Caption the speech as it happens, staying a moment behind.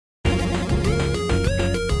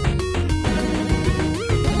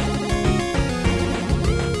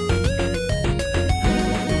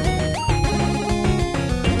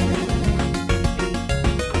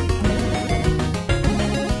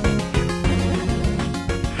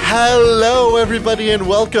Hello, everybody, and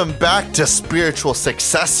welcome back to Spiritual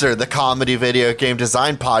Successor, the comedy video game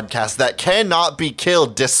design podcast that cannot be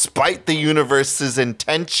killed despite the universe's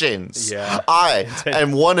intentions. I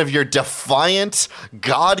am one of your defiant,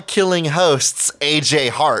 God-killing hosts, AJ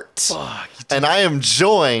Hart. And I am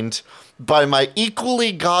joined by my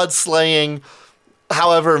equally God-slaying,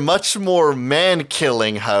 however, much more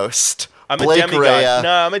man-killing host, I'm Blake a demigod. Rhea. No,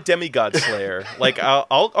 I'm a demigod slayer. Like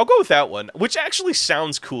I'll go with that one, which actually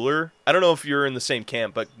sounds cooler. I don't know if you're in the same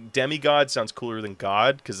camp, but demigod sounds cooler than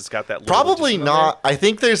god because it's got that. Probably not. I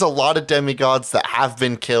think there's a lot of demigods that have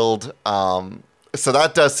been killed. So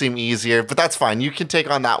that does seem easier, but that's fine. You can take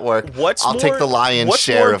on that work. I'll take the lion's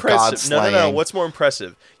share of god slaying. No. What's more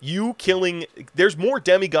impressive? You killing. There's more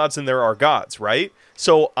demigods than there are gods, right?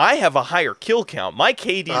 So I have a higher kill count. My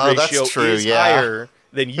KD ratio is higher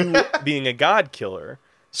than you being a god killer.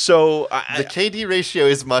 So the KD ratio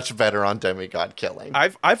is much better on demigod killing.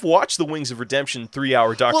 I've watched the Wings of Redemption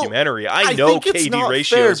 3-hour documentary. I know think KD not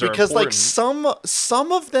ratios fair because are important. Like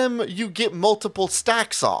some of them you get multiple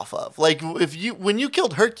stacks off of. Like when you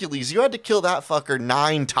killed Hercules, you had to kill that fucker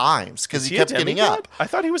 9 times because he kept getting up. I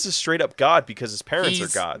thought he was a straight up god because his parents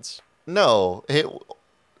are gods. No,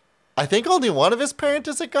 I think only one of his parents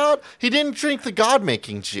is a god. He didn't drink the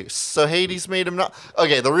god-making juice, so Hades made him not.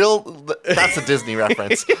 Okay, that's a Disney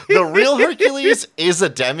reference. The real Hercules is a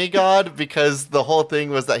demigod because the whole thing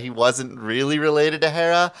was that he wasn't really related to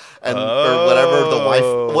Hera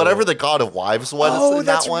or whatever the god of wives was in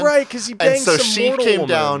that one. Oh, that's right, because he banged some mortal woman. And so she came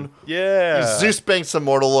down. Yeah. Zeus banged some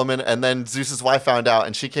mortal woman, and then Zeus's wife found out,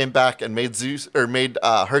 and she came back and made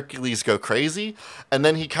Hercules go crazy, and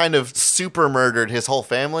then he kind of super murdered his whole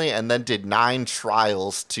family, and then did 9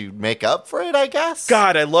 trials to make up for it, I guess.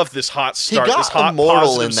 God, I love this hot start. He got this hot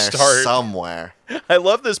immortal in there start. somewhere. I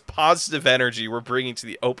love this positive energy we're bringing to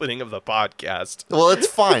the opening of the podcast. Well, it's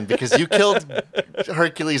fine because you killed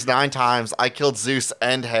Hercules 9 times. I killed Zeus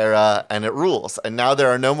and Hera, and it rules. And now there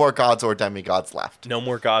are no more gods or demigods left. No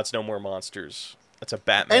more gods, no more monsters. That's a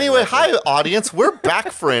Batman. Anyway, record. Hi, audience. We're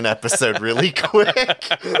back for an episode really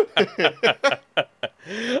quick.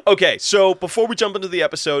 Okay, so before we jump into the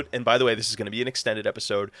episode, and by the way, this is going to be an extended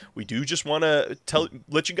episode, we do just want to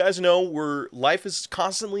let you guys know life is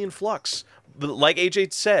constantly in flux. But like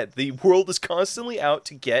AJ said, the world is constantly out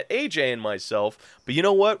to get AJ and myself. But you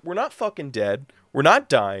know what? We're not fucking dead. We're not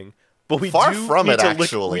dying. But we Far do from need it, to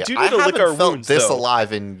actually. we do need to lick our felt wounds, this though.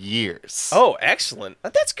 alive in years. Oh, excellent!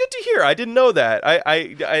 That's good to hear. I didn't know that.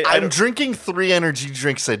 I'm drinking 3 energy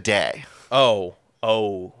drinks a day. Oh!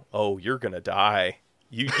 You're gonna die.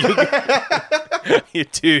 You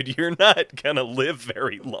dude, you're not gonna live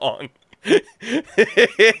very long.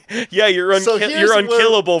 Yeah, you're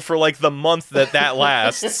unkillable for like the month that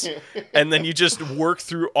lasts, and then you just work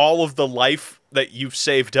through all of the life that you've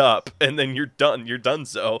saved up, and then you're done. You're done.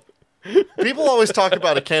 So. People always talk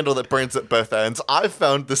about a candle that burns at both ends. I've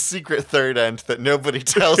found the secret third end that nobody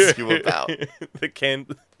tells you about.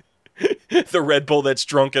 The Red Bull that's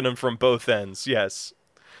drunken him from both ends. Yes.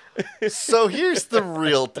 So here's the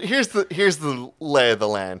lay of the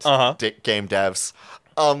land, game devs.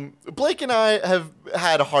 Blake and I have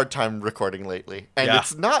had a hard time recording lately, and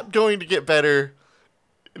it's not going to get better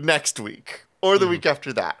next week or the week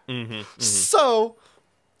after that. So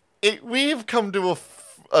we've come to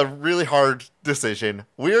a really hard decision.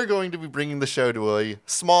 We are going to be bringing the show to a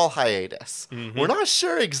small hiatus. We're not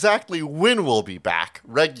sure exactly when we'll be back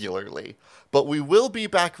regularly, but we will be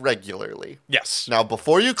back regularly. Yes. Now,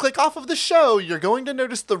 before you click off of the show, you're going to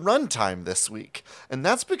notice the runtime this week. And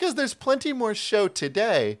that's because there's plenty more show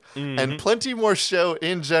today and plenty more show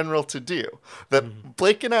in general to do that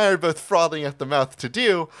Blake and I are both frothing at the mouth to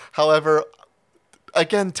do. However,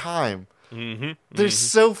 again, time. There's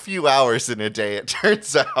so few hours in a day, it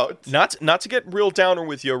turns out. Not to get real downer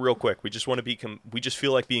with you real quick. We just want to be we just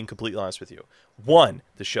feel like being completely honest with you. 1,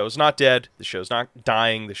 the show's not dead. The show's not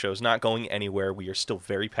dying. The show's not going anywhere. We are still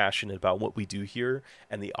very passionate about what we do here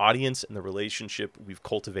and the audience and the relationship we've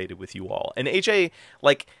cultivated with you all. And AJ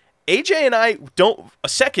and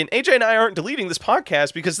I aren't deleting this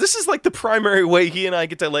podcast because this is like the primary way he and I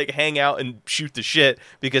get to like hang out and shoot the shit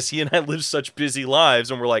because he and I live such busy lives,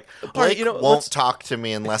 and we're like, all right, won't talk to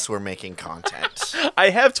me unless we're making content.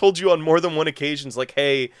 I have told you on more than one occasions, like,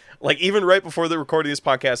 hey, like even right before the recording of this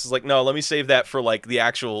podcast is like, no, let me save that for like the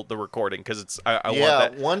recording because it's I want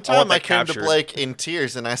that. One time I came to Blake in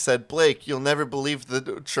tears and I said, Blake, you'll never believe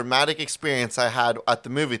the traumatic experience I had at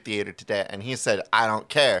the movie theater today, and he said, I don't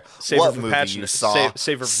care. what movie you saw.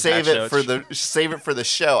 Save it for the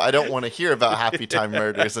show. I don't want to hear about Happy Time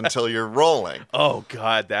Murders until you're rolling. Oh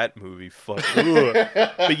God, that movie. Fuck.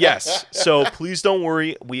 But yes, so please don't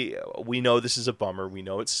worry. We know this is a bummer. We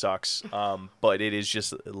know it sucks. But it is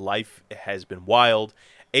just, life has been wild.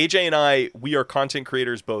 AJ and I, we are content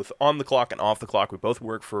creators both on the clock and off the clock. We both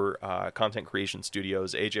work for content creation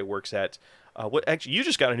studios. AJ works at actually, you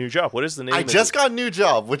just got a new job. What is the name? I just got a new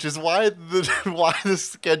job, which is why the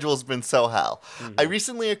schedule's been so hell. Mm-hmm. I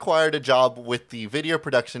recently acquired a job with the video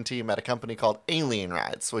production team at a company called Alien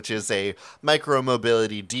Rides, which is a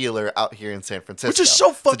micro-mobility dealer out here in San Francisco. Which is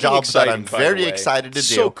so fucking exciting, it's a job that I'm very excited to do.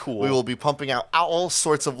 So cool. We will be pumping out all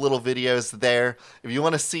sorts of little videos there. If you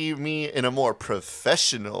want to see me in a more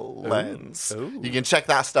professional lens, you can check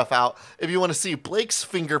that stuff out. If you want to see Blake's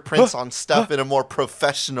fingerprints on stuff in a more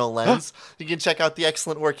professional lens, you can check out the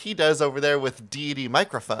excellent work he does over there with Deity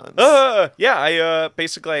Microphones. I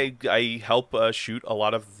basically I help shoot a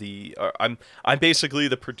lot of the. I'm basically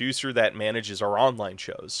the producer that manages our online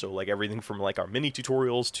shows. So like everything from like our mini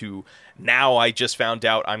tutorials to now, I just found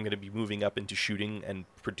out I'm going to be moving up into shooting and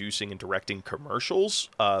producing and directing commercials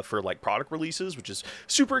for like product releases, which is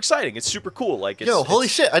super exciting. It's super cool. Like, holy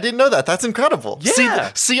shit! I didn't know that. That's incredible.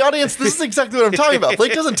 Yeah. See, audience, this is exactly what I'm talking about.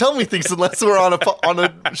 Blake doesn't tell me things unless we're on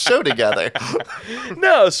a show together.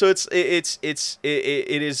 No, so it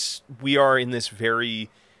is. We are in this very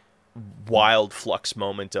wild flux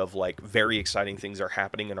moment of like very exciting things are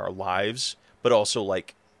happening in our lives, but also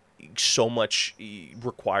like so much the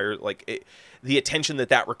attention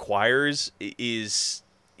that requires is.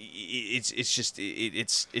 It's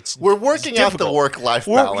we're working out the work-life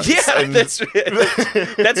balance. Yeah, that's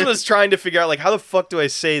what I was trying to figure out. Like, how the fuck do I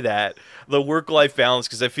say that? The work-life balance,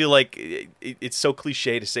 because I feel like it's so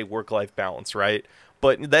cliche to say work-life balance, right?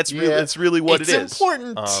 But that's really what it is. It's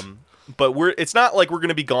important. But it's not like we're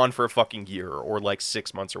gonna be gone for a fucking year or like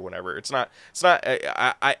 6 months or whatever. It's not.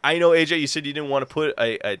 I know, AJ, you said you didn't want to put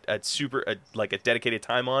a dedicated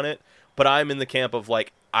time on it, but I'm in the camp of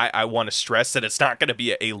like, I want to stress that it's not going to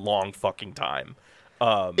be a long fucking time.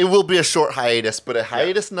 It will be a short hiatus, but a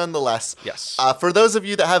hiatus nonetheless. Yes. For those of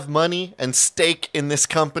you that have money and stake in this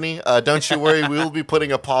company, don't you worry. We will be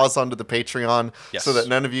putting a pause onto the Patreon so that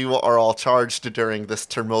none of you are all charged during this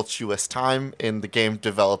tumultuous time in the game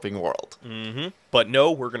developing world. Mm-hmm. But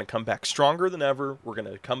no, we're going to come back stronger than ever. We're going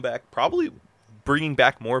to come back probably bringing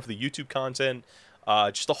back more of the YouTube content.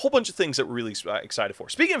 Just a whole bunch of things that we're really excited for.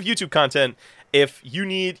 Speaking of YouTube content, if you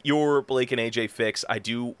need your Blake and AJ fix, I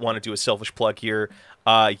do want to do a selfish plug here.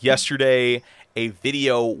 Yesterday, a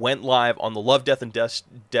video went live on the Love, Death, and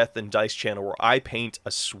Dice channel where I paint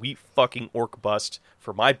a sweet fucking orc bust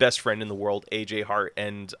for my best friend in the world, AJ Hart,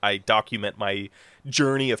 and I document my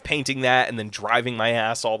journey of painting that and then driving my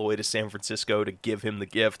ass all the way to San Francisco to give him the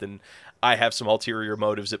gift, and I have some ulterior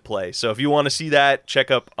motives at play. So if you want to see that, check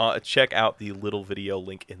out the little video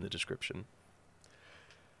link in the description.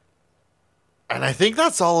 And I think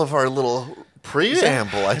that's all of our little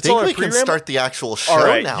preamble. I think we can start the actual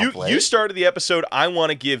show now, Blake. You started the episode. I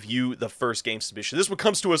want to give you the first game submission. This one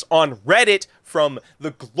comes to us on Reddit from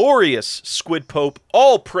the glorious Squid Pope.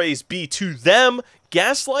 All praise be to them.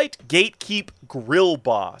 Gaslight, Gatekeep,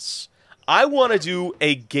 Grillboss. I want to do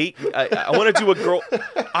a gate. I want to do a girl.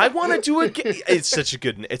 I want to do a. It's such a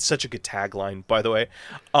good tagline, by the way.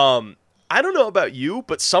 I don't know about you,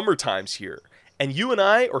 but summertime's here. And you and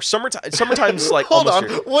I, or summertime's like Hold almost on.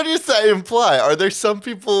 here. What does that imply? Are there some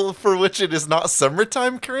people for which it is not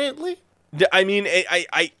summertime currently? I mean,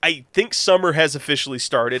 I think summer has officially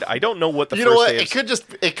started. I don't know what the first day day is.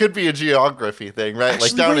 It could be a geography thing, right?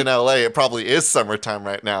 Actually, like down in LA, it probably is summertime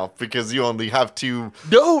right now because you only have two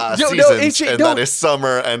seasons, AJ, that is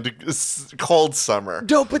summer and cold summer.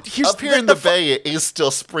 No, but here's up here in the Bay, it is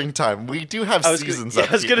still springtime. We do have seasons up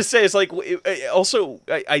here. I was gonna say, it's like also.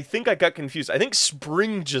 I think I got confused. I think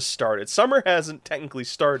spring just started. Summer hasn't technically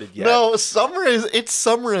started yet. No, it's summer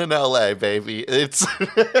in LA, baby. It's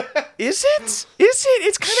Is it?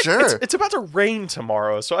 It's kind of sure. It's about to rain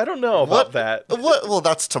tomorrow, so I don't know about that. Well,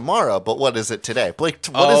 that's tomorrow, but what is it today? Blake,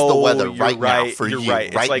 what is the weather now for you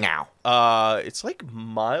right now? It's like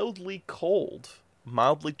mildly cold,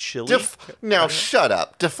 mildly chilly. Now shut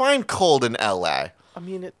up. Define cold in LA. I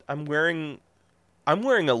mean, I'm wearing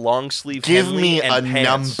a long sleeve. Give me and a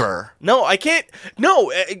pants. number. No, I can't.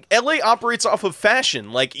 No, LA operates off of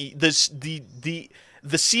fashion. Like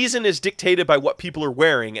the season is dictated by what people are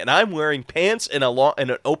wearing, and I'm wearing pants and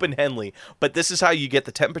an open Henley. But this is how you get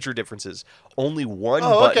the temperature differences. Only one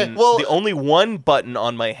button. Okay. Well, the only one button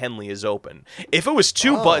on my Henley is open. If it was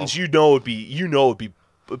two buttons, you know it'd be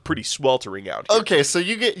pretty sweltering out here. Okay, so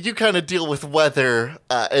you kind of deal with weather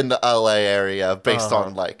in the LA area based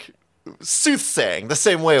on like soothsaying, the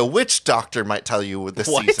same way a witch doctor might tell you with the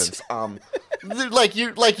seasons. Like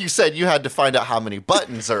you said, you had to find out how many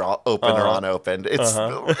buttons are open or unopened.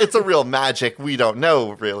 It's a real magic we don't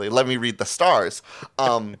know really. Let me read the stars.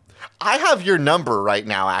 I have your number right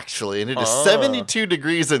now, actually, and it is 72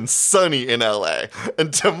 degrees and sunny in LA.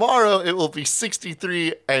 And tomorrow it will be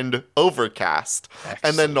 63 and overcast. Excellent.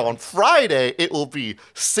 And then on Friday it will be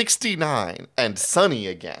 69 and sunny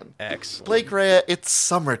again. Excellent. Blake Rea, it's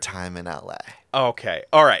summertime in LA. Okay.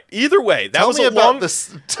 All right. Either way, that was a long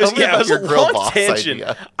tangent.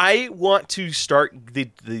 Idea. I want to start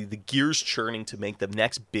the gears churning to make the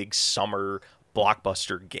next big summer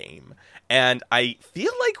blockbuster game. And I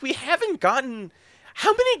feel like we haven't gotten...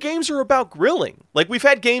 How many games are about grilling? Like, we've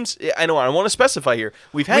had games... I want to specify here.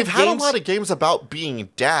 We've had a lot of games about being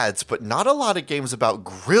dads, but not a lot of games about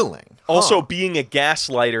grilling. Also, being a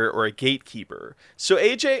gaslighter or a gatekeeper. So,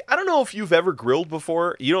 AJ, I don't know if you've ever grilled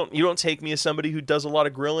before. You don't take me as somebody who does a lot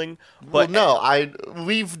of grilling. But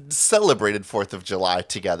we've celebrated 4th of July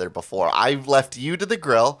together before. I've left you to the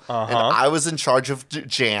grill, and I was in charge of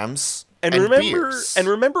jams. And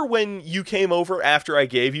remember when you came over after I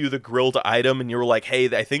gave you the grilled item and you were like,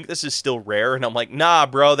 "Hey, I think this is still rare," and I'm like, "Nah,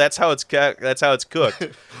 bro, that's how it's cooked." That's how it's cooked.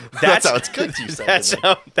 You said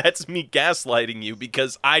that's me gaslighting you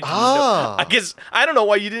because I didn't know. I guess I don't know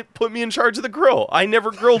why you didn't put me in charge of the grill. I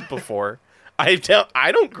never grilled before. I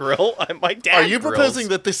don't grill. My dad Are you grills. proposing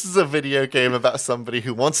that this is a video game about somebody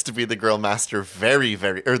who wants to be the grill master or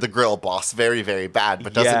the grill boss very, very bad,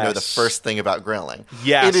 but doesn't know the first thing about grilling?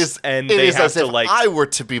 Yes. It is, and it is as if I were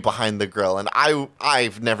to be behind the grill, and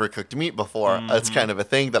I've never cooked meat before. Mm-hmm. It's kind of a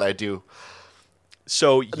thing that I do.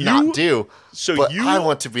 I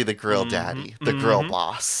want to be the grill daddy, the grill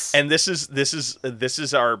boss. And this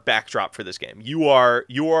is our backdrop for this game. You are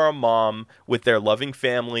a mom with their loving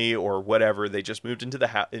family or whatever. They just moved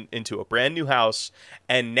into a brand new house,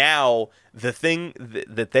 and now the thing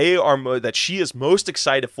that she is most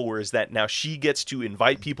excited for is that now she gets to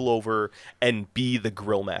invite people over and be the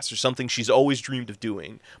grill master, something she's always dreamed of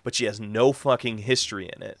doing, but she has no fucking history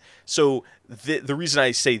in it. So the reason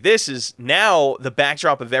I say this is now the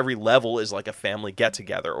backdrop of every level is like a family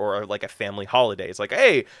get-together or like a family holiday. It's like,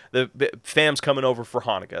 hey, the fam's coming over for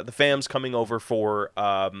Hanukkah. The fam's coming over for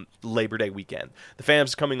Labor Day weekend. The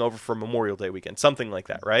fam's coming over for Memorial Day weekend. Something like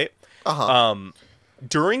that, right?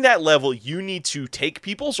 During that level, you need to take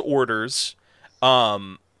people's orders.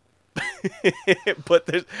 But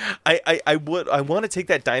I want to take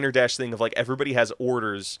that Diner Dash thing of like everybody has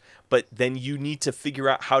orders, but then you need to figure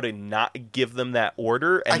out how to not give them that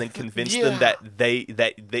order and then convince them that they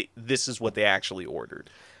this is what they actually ordered.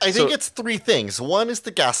 I think it's three things. One is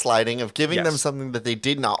the gaslighting of giving them something that they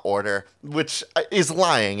did not order, which is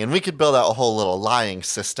lying, and we could build out a whole little lying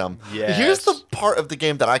system. Yes. Here's the part of the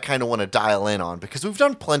game that I kind of want to dial in on, because we've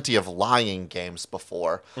done plenty of lying games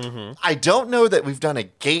before. Mm-hmm. I don't know that we've done a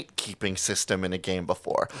gatekeeping system in a game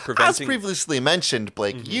before. As previously mentioned,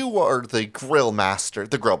 Blake, you are the grill master,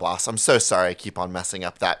 the grill boss. I'm so sorry I keep on messing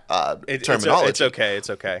up that terminology. It's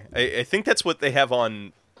okay. I think that's what they have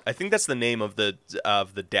on... I think that's the name of the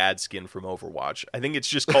dad skin from Overwatch. I think it's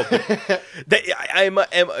just called. Am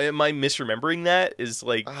I misremembering that? Is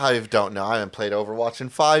like I don't know. I haven't played Overwatch in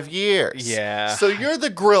 5 years. Yeah. So you're the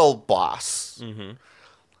grill boss. Mm-hmm.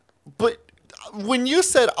 But when you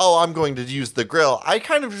said, "Oh, I'm going to use the grill," I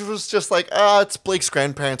kind of was just like, it's Blake's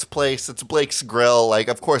grandparents' place. It's Blake's grill. Like,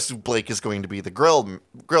 of course, Blake is going to be the grill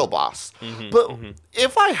boss. Mm-hmm, but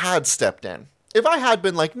if I had stepped in. If I had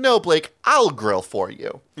been like, "No, Blake, I'll grill for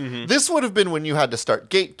you," this would have been when you had to start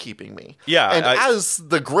gatekeeping me. Yeah. And as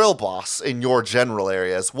the grill boss in your general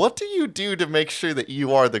areas, what do you do to make sure that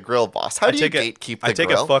you are the grill boss? How do you gatekeep the grill? I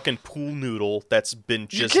take a fucking pool noodle that's been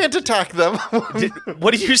just... You can't attack them.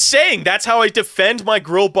 What are you saying? That's how I defend my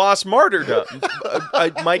grill boss martyrdom.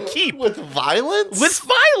 My keep. With violence? With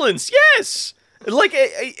violence, yes! Like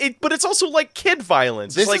but it's also like kid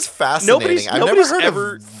violence. This is fascinating. I've never heard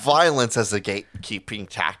of violence as a gatekeeping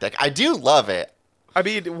tactic. I do love it. I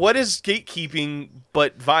mean, what is gatekeeping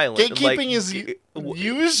but violence? Gatekeeping is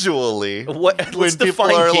usually when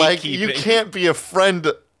people are like, "You can't be a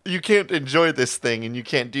friend. You can't enjoy this thing, and you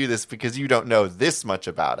can't do this because you don't know this much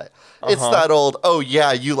about it." It's that old, "Oh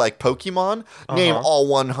yeah, you like Pokemon? Name all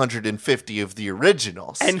 150 of the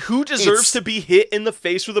originals." And who deserves to be hit in the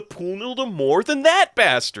face with a pool noodle more than that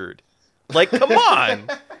bastard? Like, come on.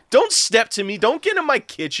 Don't step to me. Don't get in my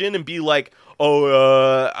kitchen and be like,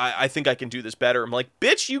 "Oh, I think I can do this better." I'm like,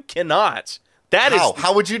 bitch, you cannot.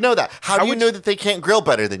 How would you know that? How do you know that they can't grill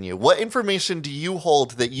better than you? What information do you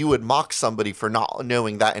hold that you would mock somebody for not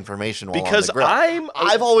knowing that information while on the grill?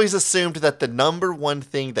 I've always assumed that the number one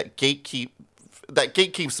thing that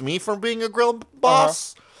gatekeeps me from being a grill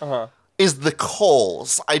boss is the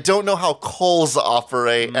coals. I don't know how coals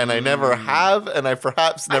operate, and I never have, and I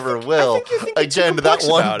perhaps never will. Again, that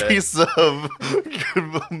one piece of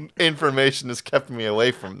information has kept me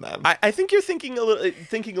away from them. I think you're thinking a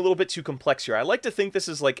little bit too complex here. I like to think this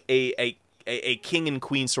is like a king and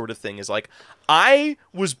queen sort of thing. Is like, I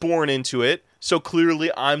was born into it, so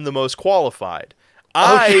clearly I'm the most qualified.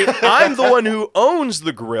 I'm the one who owns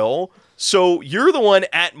the grill. So you're the one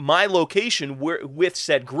at my location with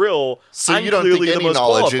said grill. So you don't think any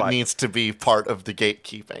knowledge it needs to be part of the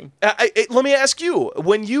gatekeeping? Let me ask you: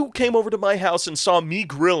 when you came over to my house and saw me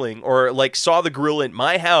grilling, or like saw the grill in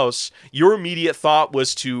my house, your immediate thought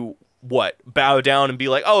was to what? Bow down and be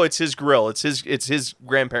like, "Oh, it's his grill. It's his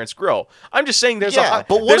grandparents' grill." I'm just saying, there's a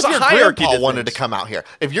but what if your hierarchy grandpa wanted to come out here?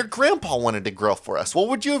 If your grandpa wanted to grill for us, what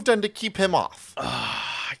would you have done to keep him off?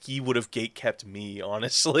 He would have gatekept me,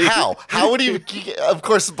 honestly. How? How would he? Of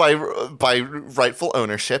course, by rightful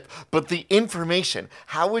ownership, but the information.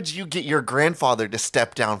 How would you get your grandfather to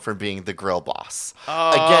step down from being the grill boss?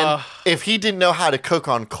 Again, if he didn't know how to cook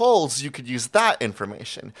on coals, you could use that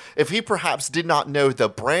information. If he perhaps did not know the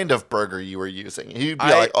brand of burger you were using, he'd be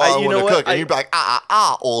like, "Oh, I want to cook," and you'd be like,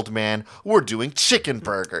 old man, we're doing chicken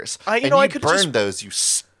burgers." And you'd burn those, you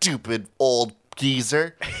stupid old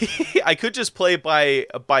geezer. I could just play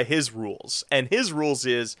by his rules, and his rules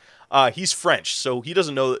is he's French, so he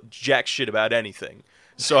doesn't know jack shit about anything.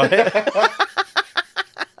 So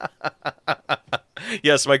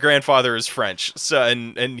yes, my grandfather is French, so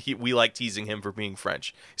and we like teasing him for being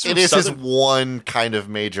French. It is his one kind of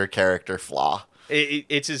major character flaw.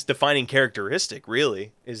 It's his defining characteristic,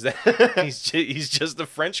 really, is that he's just the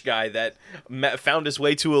French guy that found his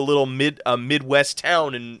way to a little Midwest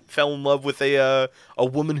town and fell in love with a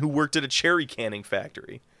woman who worked at a cherry canning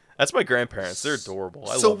factory. That's my grandparents. They're adorable.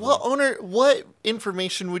 I love them. What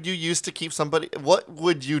information would you use to keep somebody? What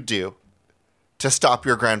would you do to stop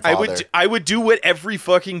your grandfather? I would do what every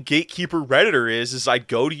fucking gatekeeper redditor is I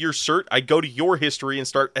go to your history and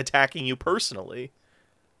start attacking you personally.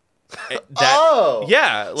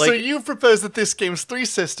 Yeah. So you propose that this game's 3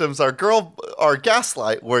 systems are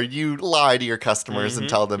Gaslight, where you lie to your customers and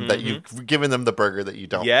tell them that you've given them the burger that you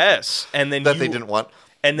don't. Yes, and then they didn't want.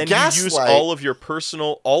 And then Gaslight, you use all of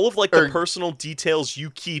the personal details you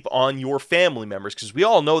keep on your family members, because we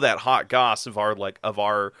all know that hot goss of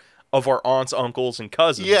our aunts, uncles, and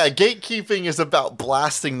cousins. Yeah, gatekeeping is about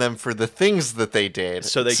blasting them for the things that they did.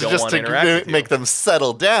 So they don't want to interact with you. Make them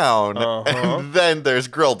settle down, and then there's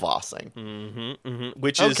grill bossing.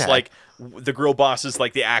 Which is like, the grill boss is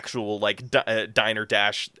like the actual like diner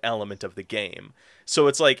dash element of the game. So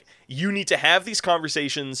it's like, you need to have these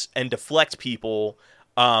conversations and deflect people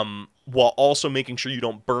while also making sure you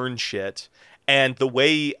don't burn shit. And the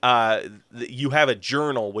way you have a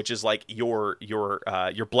journal, which is like your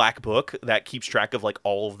black book that keeps track of like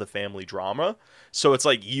all of the family drama. So it's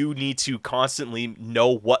like, you need to constantly know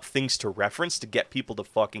what things to reference to get people to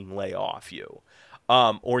fucking lay off you,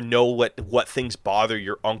 or know what things bother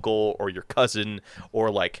your uncle or your cousin,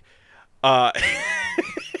 or like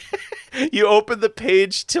you open the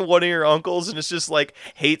page to one of your uncles and it's just like,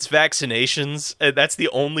 hates vaccinations, and that's the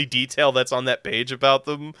only detail that's on that page about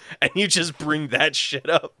them, and you just bring that shit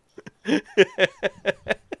up.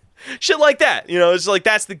 Shit like that, it's like,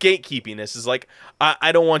 that's the gatekeepiness. Is like,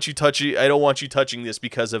 I don't want you touching this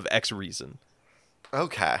because of X reason.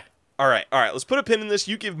 Okay. All right, let's put a pin in this.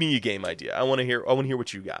 You give me a game idea. I want to hear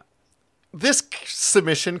what you got. This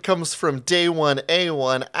submission comes from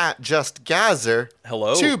Day1A1 at Just Gazer.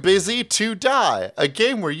 Hello. Too busy to die. A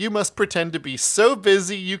game where you must pretend to be so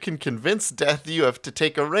busy you can convince death you have to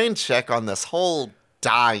take a rain check on this whole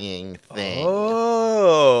dying thing.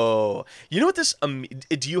 Oh. You know what this...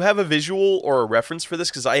 do you have a visual or a reference for this?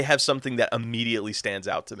 Because I have something that immediately stands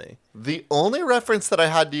out to me. The only reference that I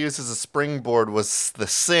had to use as a springboard was The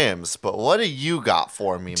Sims, but what do you got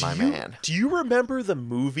for me, man? Do you remember the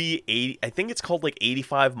movie, I think it's called like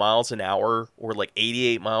 85 miles an hour or like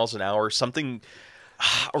 88 miles an hour, something...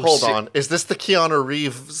 Hold on. Is this the Keanu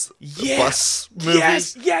Reeves bus movie?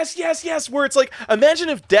 Yes. Where it's like, imagine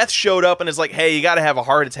if Death showed up and is like, hey, you got to have a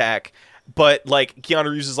heart attack. But like, Keanu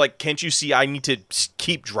Reeves is like, can't you see I need to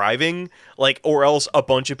keep driving? Like, or else a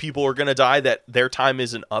bunch of people are going to die that their time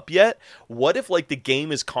isn't up yet. What if like the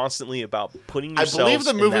game is constantly about putting yourselves... I believe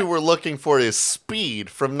the movie we're looking for is Speed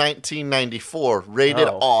from 1994. Rated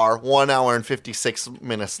R, 1 hour and 56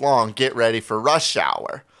 minutes long. Get ready for rush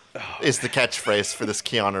hour. is the catchphrase for this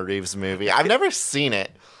Keanu Reeves movie. I've never seen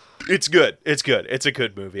it. It's good. It's good. It's a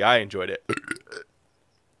good movie. I enjoyed it.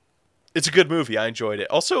 It's a good movie. I enjoyed it.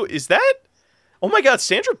 Also, is that... Oh my God,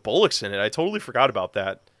 Sandra Bullock's in it. I totally forgot about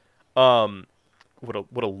that. What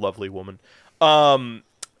a lovely woman.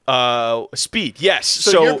 Speed, yes.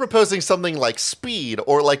 So you're proposing something like Speed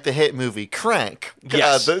or like the hit movie Crank.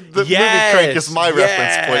 Yes. The movie Crank is my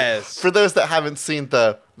reference point. For those that haven't seen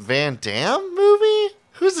the Van Damme movie,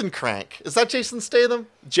 who's in Crank? Is that Jason Statham?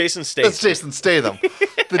 Jason Statham. That's Jason Statham.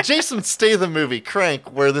 The Jason Statham movie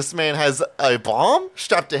Crank, where this man has a bomb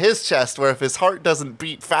strapped to his chest where if his heart doesn't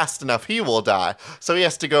beat fast enough, he will die. So he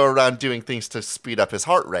has to go around doing things to speed up his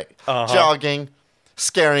heart rate. Jogging,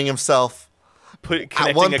 scaring himself.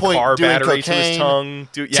 Connecting a car battery to his tongue.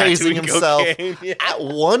 Tasing himself. Yeah. At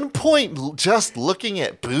one point, just looking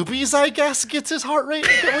at boobies, I guess, gets his heart rate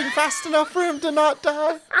going fast enough for him to not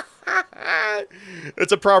die.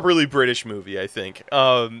 It's a properly British movie, I think.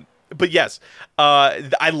 But yes,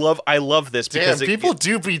 I love this because people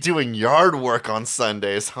do be doing yard work on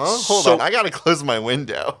Sundays, huh? Hold on, I gotta close my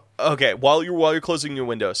window. Okay, while you're closing your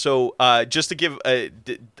window, so just to give a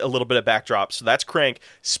little bit of backdrop, so that's Crank.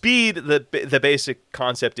 Speed, the basic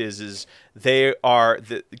concept is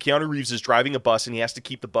Keanu Reeves is driving a bus and he has to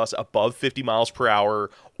keep the bus above 50 miles per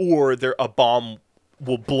hour, or a bomb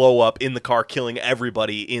will blow up in the car, killing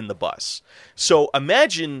everybody in the bus. So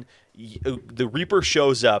imagine the Reaper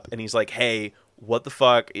shows up and he's like, "Hey, what the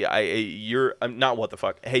fuck? Not what the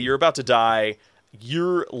fuck. Hey, you're about to die."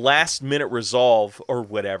 Your last minute resolve or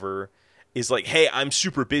whatever is like, "Hey, I'm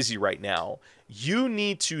super busy right now." You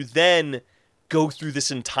need to then go through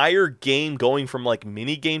this entire game going from like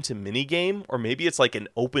mini game to mini game, or maybe it's like an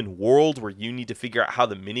open world where you need to figure out how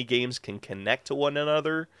the mini games can connect to one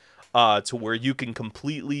another, to where you can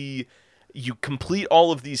complete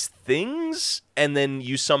all of these things, and then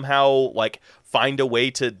you somehow like find a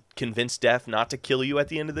way to convince Death not to kill you at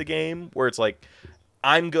the end of the game, where it's like,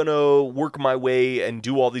 I'm going to work my way and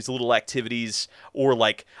do all these little activities, or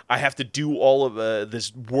like I have to do all of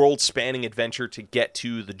this world-spanning adventure to get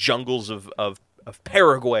to the jungles of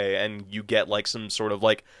Paraguay, and you get like some sort of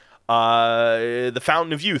like the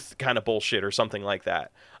Fountain of Youth kind of bullshit or something like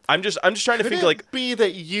that. I'm just trying to think like...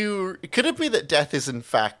 Could it be that Death is in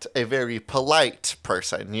fact a very polite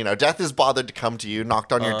person? You know, Death is bothered to come to you,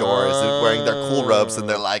 knocked on your door, is wearing their cool robes, and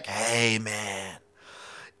they're like, "Hey man,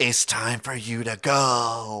 it's time for you to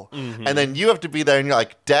go." Mm-hmm. And then you have to be there and you're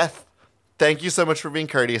like, "Death, thank you so much for being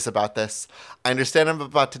courteous about this. I understand I'm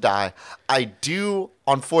about to die. I do,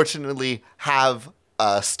 unfortunately, have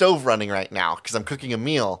a stove running right now because I'm cooking a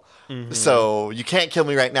meal. Mm-hmm. So you can't kill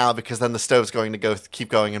me right now because then the stove's going to keep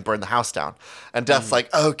going and burn the house down." And Death's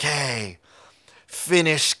like, "Okay,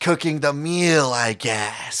 finish cooking the meal, I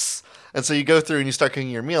guess." And so you go through and you start cooking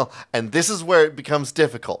your meal. And this is where it becomes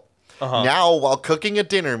difficult. Uh-huh. Now, while cooking a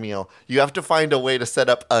dinner meal, you have to find a way to set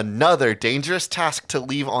up another dangerous task to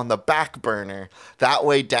leave on the back burner. That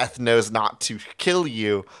way, Death knows not to kill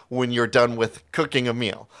you when you're done with cooking a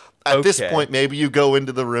meal. At this point, maybe you go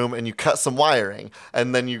into the room and you cut some wiring,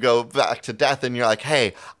 and then you go back to Death and you're like,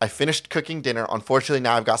 "Hey, I finished cooking dinner. Unfortunately,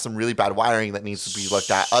 now I've got some really bad wiring that needs to be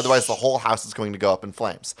looked at. Otherwise, the whole house is going to go up in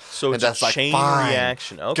flames." So it's a chain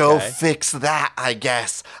reaction. Okay. Go fix that, I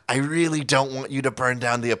guess. I really don't want you to burn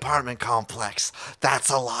down the apartment complex.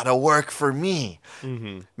 That's a lot of work for me,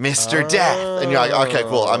 Mr. Death. And you're like, "Okay,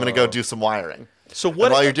 cool. I'm going to go do some wiring." So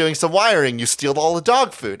while you're doing some wiring, you steal all the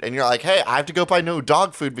dog food. And you're like, "Hey, I have to go buy new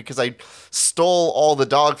dog food because I stole all the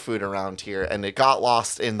dog food around here and it got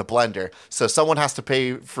lost in the blender. So someone has to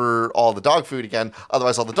pay for all the dog food again.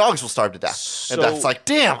 Otherwise, all the dogs will starve to death." And that's like,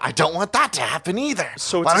 "Damn, I don't want that to happen either.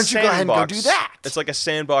 So why don't you go ahead and go do that?" It's like a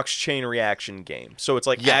sandbox chain reaction game. So it's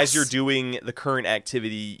like, as you're doing the current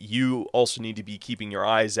activity, you also need to be keeping your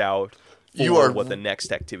eyes out for what the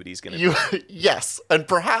next activity is going to be. Yes, and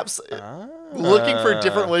perhaps looking for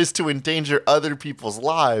different ways to endanger other people's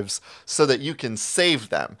lives so that you can save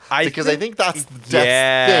them. I think that's Death's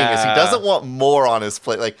thing, is he doesn't want more on his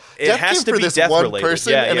plate. Like, Death came for this one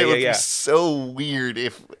person, and it would be so weird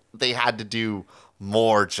if they had to do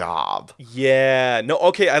more job. Yeah. No,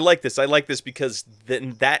 okay, I like this. I like this because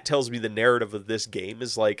then that tells me the narrative of this game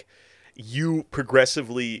is like, you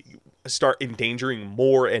progressively start endangering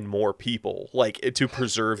more and more people, like, to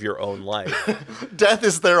preserve your own life. Death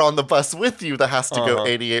is there on the bus with you that has to go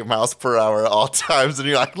 88 miles per hour at all times, and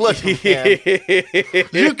you're like, "Look, man,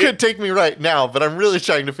 you could take me right now, but I'm really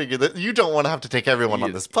trying to figure that you don't want to have to take everyone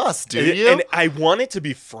on this bus, do you?" And I want it to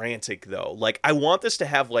be frantic, though. Like, I want this to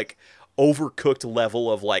have, like, overcooked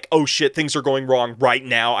level of like, oh shit, things are going wrong right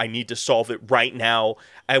now. I need to solve it right now.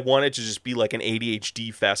 I want it to just be like an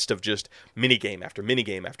ADHD fest of just minigame after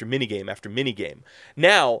minigame after minigame after minigame.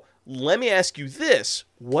 Now, let me ask you this.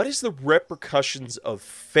 What is the repercussions of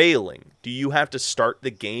failing? Do you have to start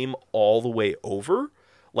the game all the way over?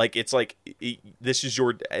 Like, it's like, this is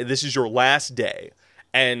your last day,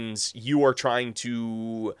 and you are trying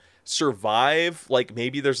to survive. Like,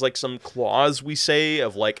 maybe there's like some clause we say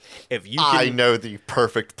of like, if you can... I know the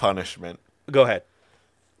perfect punishment. Go ahead.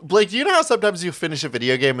 Blake, do you know how sometimes you finish a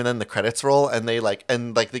video game and then the credits roll and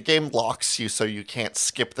the game locks you so you can't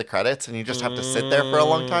skip the credits and you just have to sit there for a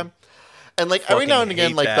long time? And like every now and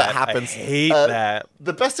again, like that happens. I hate that.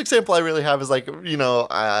 The best example I really have is like,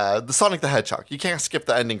 the Sonic the Hedgehog. You can't skip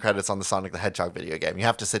the ending credits on the Sonic the Hedgehog video game. You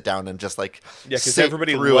have to sit down and just like because sit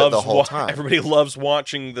everybody through loves it the whole time. Everybody loves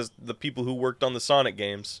watching the people who worked on the Sonic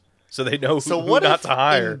games, so they know who what not if to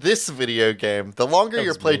hire. In this video game, the longer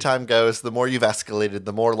your playtime goes, the more you've escalated,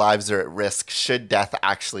 the more lives are at risk should death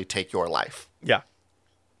actually take your life. Yeah.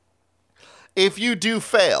 If you do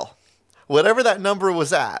fail, whatever that number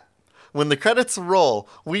was at, when the credits roll,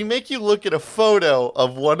 we make you look at a photo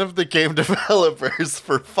of one of the game developers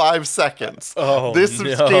for 5 seconds. This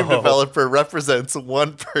game developer represents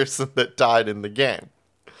one person that died in the game.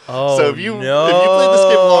 So if you play this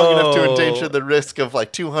game long enough to endanger the risk of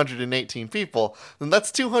like 218 people, then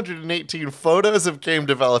that's 218 photos of game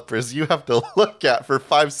developers you have to look at for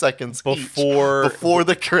 5 seconds before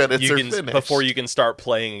the credits are finished. Before you can start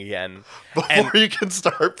playing again. You can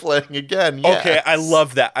start playing again. Yes. Okay, I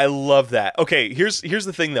love that. Okay, here's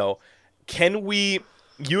the thing though. Can we?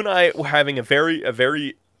 You and I were having a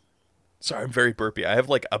very. Sorry, I'm very burpy. I have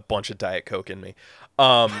like a bunch of Diet Coke in me.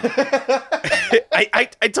 I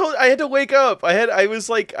had to wake up. I was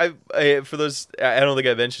like, for those, I don't think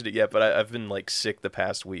I mentioned it yet, but I've been like sick the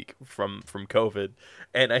past week from COVID,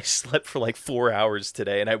 and I slept for like 4 hours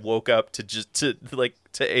today, and I woke up to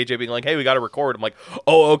AJ being like, hey, we got to record. I'm like,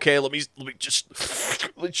 oh, okay, let me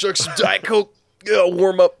chug some Diet Coke,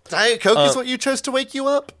 warm up. Diet Coke is what you chose to wake you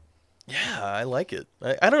up? Yeah, I like it.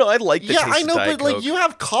 I don't know. I like the taste I know, of Diet but like Coke. you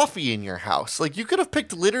have coffee in your house. Like you could have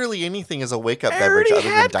picked literally anything as a wake-up beverage other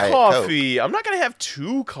than Diet coffee. Coke. I'm not gonna have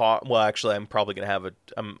two Well, actually, I'm probably gonna have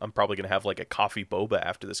I'm probably gonna have like a coffee boba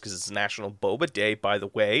after this because it's National Boba Day, by the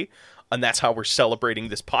way, and that's how we're celebrating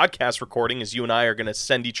this podcast recording. Is you and I are gonna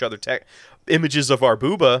send each other images of our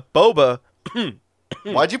boba.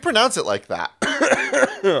 Why'd you pronounce it like that?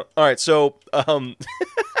 All right, so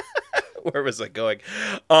where was I going?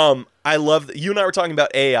 I love that you and I were talking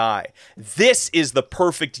about AI. This is the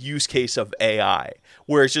perfect use case of AI,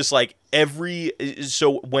 where it's just like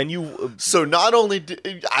so not only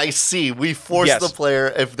we force the player,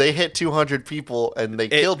 if they hit 200 people and they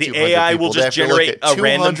kill 200 AI people, will they just have to look generate at a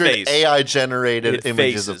random 200 face. AI generated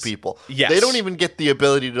images faces. of people. Yes. They don't even get the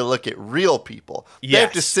ability to look at real people. They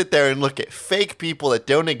have to sit there and look at fake people that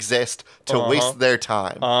don't exist to waste their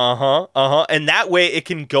time. And that way it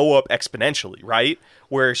can go up exponentially, right?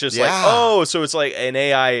 Where it's just so it's like an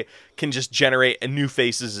AI can just generate new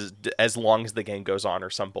faces as long as the game goes on or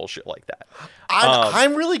some bullshit like that.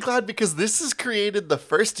 I'm really glad because this has created the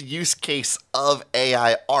first use case of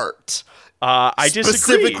AI art. I disagree.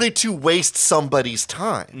 Specifically to waste somebody's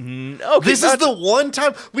time. Okay, this is the one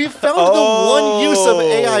time we've found the one use of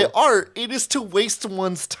AI art. It is to waste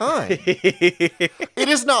one's time. It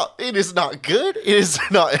is not good. It is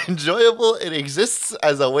not enjoyable. It exists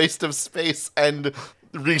as a waste of space and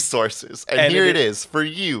resources. And here it is for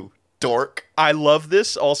you, dork. I love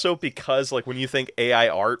this also because like when you think AI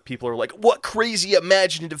art, people are like, what crazy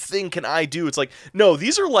imaginative thing can I do? It's like, no,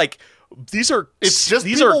 these are just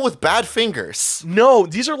people with bad fingers. No,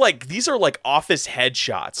 these are like office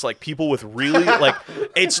headshots, like people with really like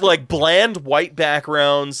it's like bland white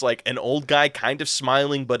backgrounds, like an old guy kind of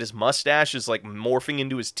smiling, but his mustache is like morphing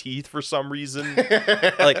into his teeth for some reason.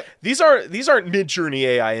 Like these aren't Midjourney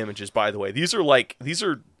AI images, by the way. These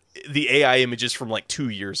are the AI images from like 2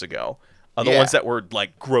 years ago. The ones that were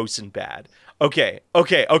like gross and bad. Okay.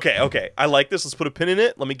 I like this. Let's put a pin in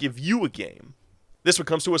it. Let me give you a game. This one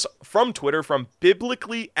comes to us from Twitter from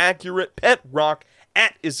Biblically Accurate Pet Rock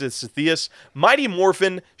 @IsIsAtheus, Mighty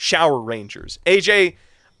Morphin Shower Rangers. AJ,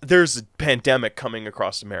 there's a pandemic coming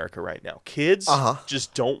across America right now. Kids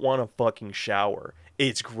just don't want to fucking shower.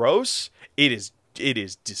 It's gross. It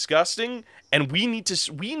is disgusting, and we need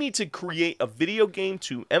to create a video game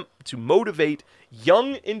to motivate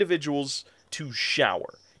young individuals to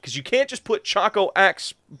shower. Because you can't just put Choco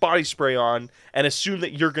Axe body spray on and assume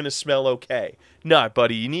that you're going to smell okay. Nah,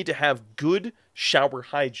 buddy, you need to have good shower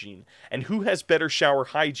hygiene. And who has better shower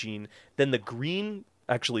hygiene than the green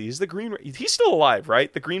Actually, is the Green... He's still alive,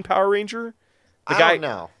 right? The Green Power Ranger? I don't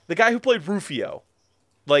know. The guy who played Rufio.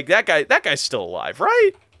 Like, that guy's still alive,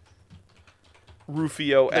 right?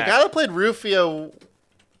 Rufio. The guy that played Rufio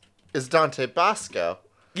is Dante Basco.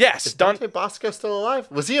 Yes. Is Dante Basco still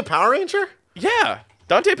alive? Was he a Power Ranger? Yeah.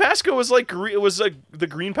 Dante Basco was like the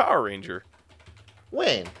Green Power Ranger.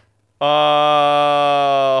 When?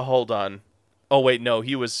 Hold on. Oh wait, no,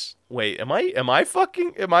 he was. Wait, did I fuck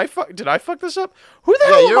this up? Who the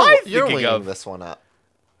hell am I thinking of? This one up.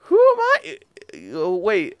 Who am I?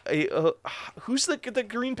 Wait, who's the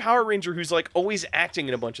Green Power Ranger who's like always acting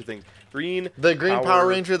in a bunch of things? The Green Power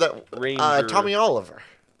Ranger that Tommy Oliver.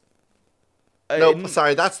 Nope,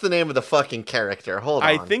 sorry, that's the name of the fucking character. Hold on.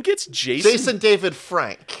 I think it's Jason. Jason David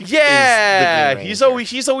Frank. Yeah, he's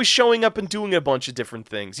always showing up and doing a bunch of different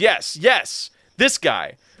things. Yes, this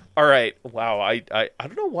guy. All right. Wow. I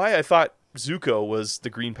don't know why I thought Zuko was the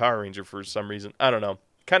Green Power Ranger for some reason. I don't know.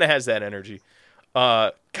 Kind of has that energy.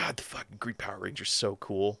 God, the fucking Green Power Ranger's so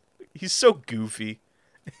cool. He's so goofy.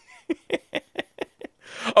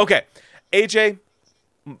 Okay, AJ.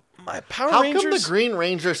 My Power Rangers. How come the Green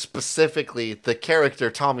Ranger specifically, the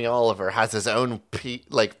character Tommy Oliver, has his own page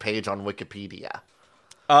on Wikipedia?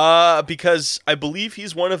 Because I believe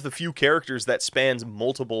he's one of the few characters that spans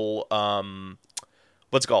multiple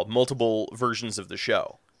multiple versions of the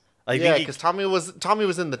show. Because Tommy was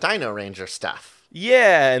in the Dino Ranger stuff.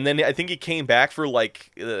 Yeah, and then I think he came back for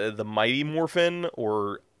like the Mighty Morphin,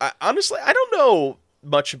 or honestly, I don't know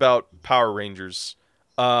much about Power Rangers.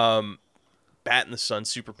 Bat in the Sun,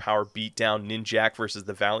 Superpower, Beatdown, Ninjak versus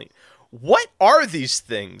the Valiant. What are these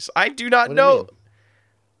things? I do not know.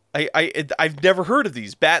 I've never heard of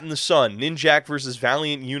these. Bat in the Sun, Ninjak versus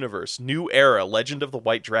Valiant Universe, New Era, Legend of the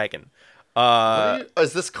White Dragon.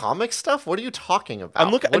 Is this comic stuff? What are you talking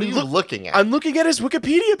about? What are you looking at? I'm looking at his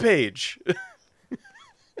Wikipedia page.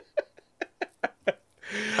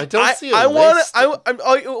 I don't see a list.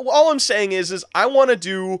 All I'm saying is I want to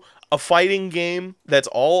do a fighting game that's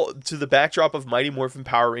all to the backdrop of Mighty Morphin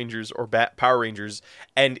Power Rangers or Power Rangers,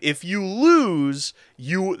 and if you lose,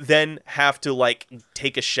 you then have to like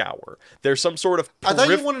take a shower. There's some sort of I thought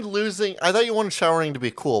you wanted showering to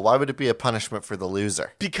be cool. Why would it be a punishment for the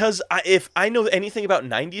loser? Because if I know anything about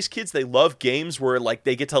 90s kids, they love games where like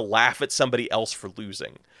they get to laugh at somebody else for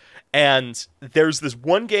losing. And there's this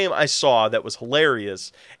one game I saw that was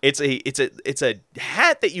hilarious. It's a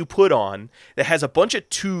hat that you put on that has a bunch of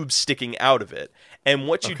tubes sticking out of it. And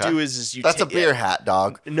what you do is you That's a beer hat,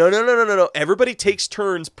 dog. No. Everybody takes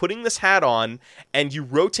turns putting this hat on, and you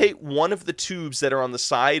rotate one of the tubes that are on the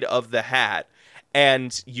side of the hat.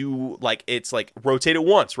 And you it's rotate it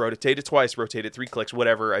once, rotate it twice, rotate it 3 clicks,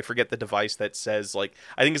 whatever. I forget the device that says I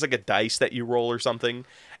think it's like a dice that you roll or something.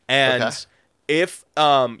 And if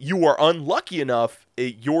you are unlucky enough,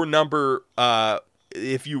 your number,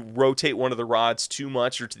 if you rotate one of the rods too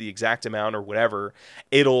much or to the exact amount or whatever,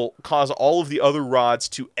 it'll cause all of the other rods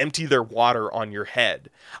to empty their water on your head.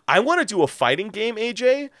 I want to do a fighting game,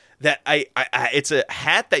 AJ, that it's a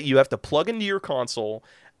hat that you have to plug into your console,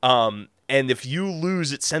 and if you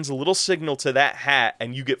lose, it sends a little signal to that hat,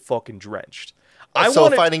 and you get fucking drenched. A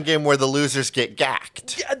fighting game where the losers get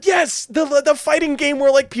gacked. Yes, the fighting game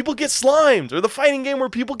where like people get slimed, or the fighting game where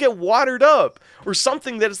people get watered up, or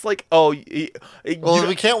something that is like, we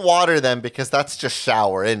can't water them because that's just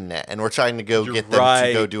shower, isn't it? And we're trying to get them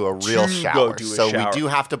to go do a real shower. We do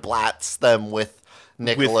have to blast them with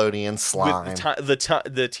Nickelodeon slime. With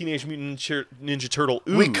the Teenage Mutant Ninja Turtle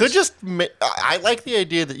ooze. We could just... I like the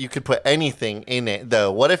idea that you could put anything in it,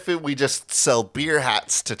 though. What if we just sell beer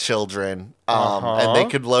hats to children, and they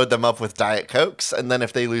could load them up with Diet Cokes, and then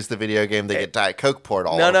if they lose the video game, they get Diet Coke poured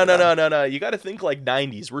all over them? No. You got to think like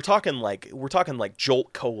 90s. We're talking like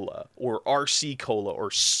Jolt Cola, or RC Cola, or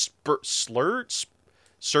Surge?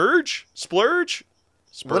 Splurge?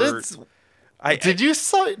 What is... Did you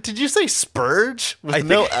say Spurge with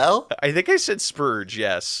no L? I think I said Spurge.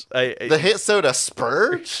 Yes. The hit soda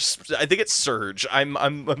Spurge? I think it's Surge.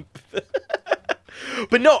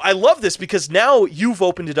 But no, I love this because now you've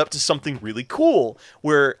opened it up to something really cool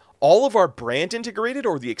where all of our brand integrated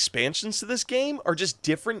or the expansions to this game are just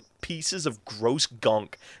different pieces of gross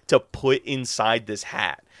gunk to put inside this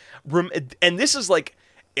hat. And this is like...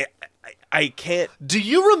 I can't... Do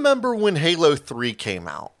you remember when Halo 3 came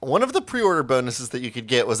out? One of the pre-order bonuses that you could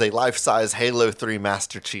get was a life-size Halo 3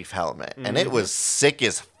 Master Chief helmet. And it was sick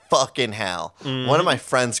as fucking hell. One of my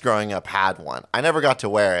friends growing up had one. I never got to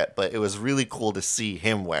wear it, but it was really cool to see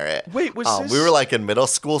him wear it. Wait, was this... We were like in middle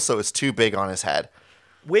school, so it was too big on his head.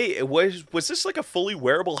 Wait, was this like a fully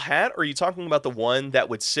wearable hat? Or are you talking about the one that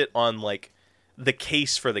would sit on like the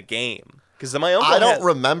case for the game? Because my uncle I don't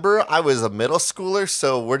remember. I was a middle schooler,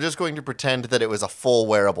 so we're just going to pretend that it was a full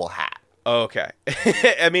wearable hat. Okay.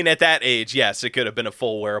 I mean, at that age, yes, it could have been a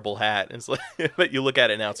full wearable hat. It's like, but you look at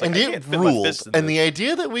it now, it's like, and it ruled. And the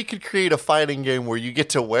idea that we could create a fighting game where you get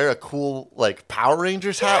to wear a cool, like, Power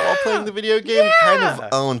Rangers hat while playing the video game kind of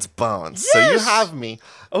owns bones. Yes. So you have me.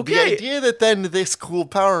 Okay. The idea that then this cool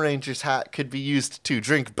Power Rangers hat could be used to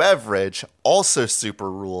drink beverage also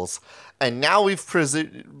super rules. And now we've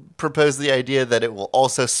proposed the idea that it will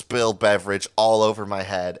also spill beverage all over my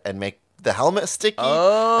head and make the helmet sticky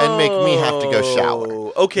and make me have to go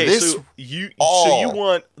shower. Okay, so you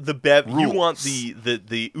want the you want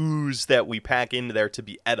the ooze that we pack into there to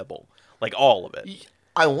be edible, like all of it.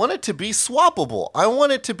 I want it to be swappable. I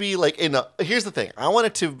want it to be like here's the thing. I want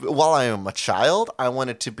it to, while I am a child, I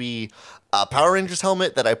want it to be a Power Rangers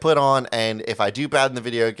helmet that I put on, and if I do bad in the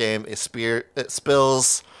video game, it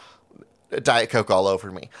spills Diet Coke all over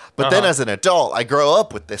me. But then as an adult, I grow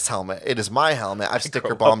up with this helmet. It is my helmet. I've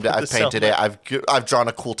sticker bombed it. I've painted it. I've drawn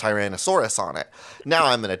a cool Tyrannosaurus on it. Now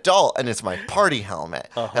I'm an adult, and it's my party helmet.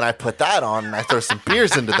 And I put that on, and I throw some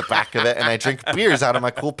beers into the back of it, and I drink beers out of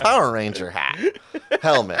my cool Power Ranger hat,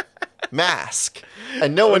 helmet, mask.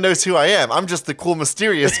 And no one knows who I am. I'm just the cool,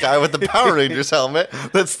 mysterious guy with the Power Rangers helmet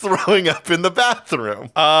that's throwing up in the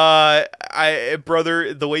bathroom.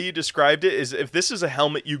 Brother, the way you described it is, if this is a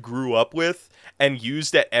helmet you grew up with and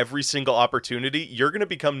used at every single opportunity, you're going to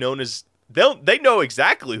become known as... They know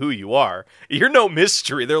exactly who you are. You're no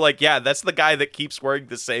mystery. They're like, yeah, that's the guy that keeps wearing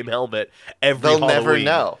the same helmet every Halloween. They'll never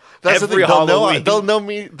know. That's every Halloween. They'll know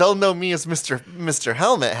me. They'll know me as Mr.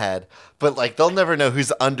 Helmet Head, but like they'll never know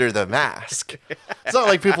who's under the mask. It's not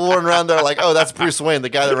like people run around there like, oh, that's Bruce Wayne, the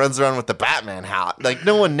guy that runs around with the Batman hat. Like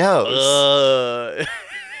no one knows.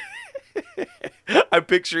 I'm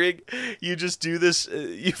picturing you just do this,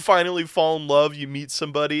 you finally fall in love, you meet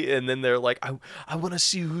somebody, and then they're like, I want to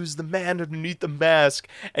see who's the man underneath the mask,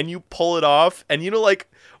 and you pull it off, and you know,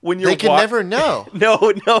 like, when you're... They can never know. No.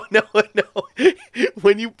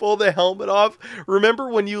 When you pull the helmet off, remember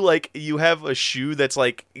when you, like, you have a shoe that's,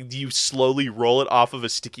 like, you slowly roll it off of a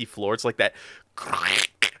sticky floor, it's like that...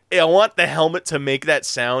 I want the helmet to make that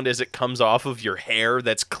sound as it comes off of your hair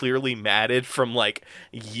that's clearly matted from, like,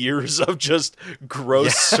 years of just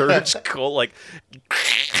gross surgical, like...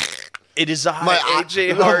 It is a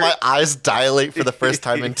AJ Hart. My eyes dilate for the first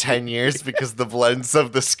time in 10 years because the lens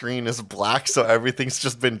of the screen is black, so everything's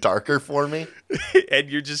just been darker for me.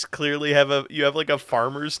 And you just clearly you have like a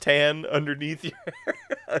farmer's tan underneath your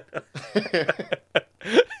hair.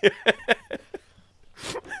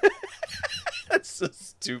 That's so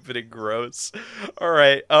stupid and gross. All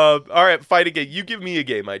right, fight again. You give me a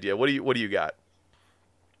game idea. What do you got?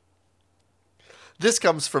 This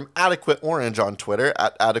comes from Adequate Orange on Twitter,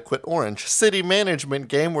 at Adequate Orange. City management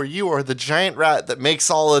game where you are the giant rat that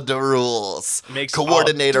makes all of the rules.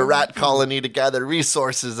 Coordinate a rat colony to gather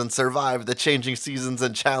resources and survive the changing seasons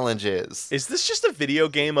and challenges. Is this just a video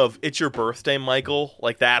game of It's Your Birthday, Michael?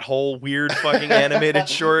 Like that whole weird fucking animated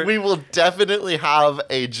short? We will definitely have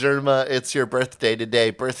a Germa It's Your Birthday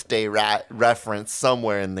Today birthday rat reference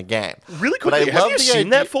somewhere in the game. Really quickly, have you seen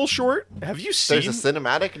that full short? Have you seen? There's a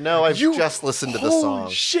cinematic? No, I've just listened to the song.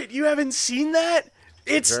 Holy shit, you haven't seen that?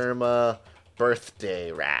 It's Germa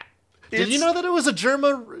birthday rat. Did you know that it was a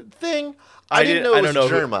Germa thing? I didn't know it was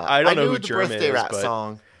Germa. I don't know who the Germa birthday is, rat but...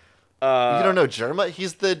 song. You don't know Germa?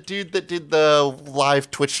 He's the dude that did the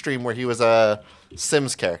live Twitch stream where he was a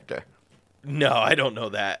Sims character. No, I don't know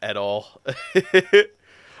that at all.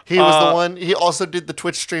 He was the one. He also did the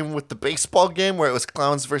Twitch stream with the baseball game where it was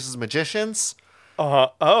clowns versus magicians.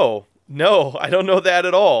 Oh, no, I don't know that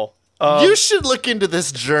at all. You should look into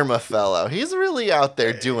this Germa fellow. He's really out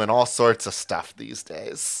there doing all sorts of stuff these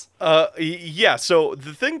days. Yeah, so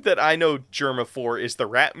the thing that I know Germa for is the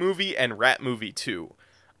Rat movie and Rat Movie 2.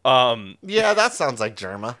 Yeah, that sounds like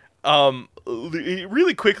Germa.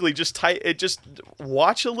 Really quickly, just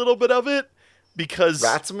watch a little bit of it, because...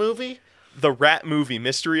 Rats movie? The Rat Movie,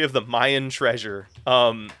 Mystery of the Mayan Treasure.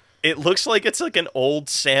 It looks like it's like an old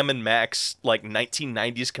Sam and Max, like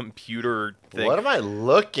 1990s computer thing. What am I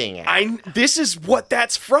looking at? This is what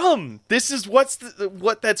that's from. This is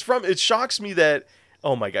what that's from. It shocks me that.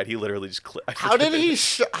 Oh my god, he literally just. How did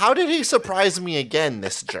he surprise me again,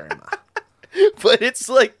 this Germa? But it's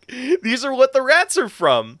like, these are what the rats are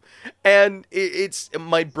from. And it's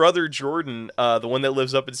my brother Jordan, the one that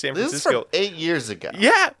lives up in San Francisco. This is from 8 years ago.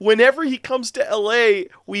 Yeah, whenever he comes to LA,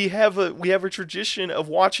 we have a tradition of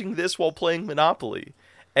watching this while playing Monopoly.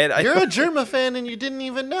 And you're a Germa fan and you didn't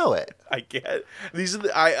even know it. I get these are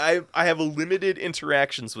I have limited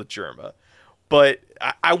interactions with Germa. But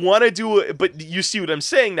I want to do but you see what I'm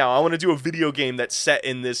saying now. I want to do a video game that's set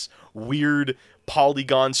in this weird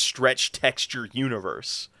polygon stretch texture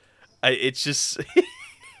universe. It's just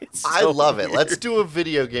it's so I love it. weird. Let's do a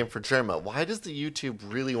video game for Germa. Why does the YouTube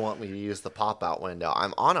really want me to use the pop-out window?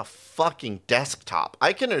 I'm on a fucking desktop.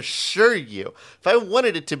 I can assure you, if I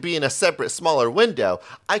wanted it to be in a separate, smaller window,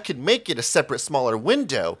 I could make it a separate, smaller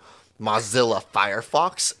window. Mozilla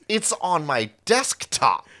Firefox, it's on my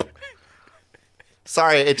desktop.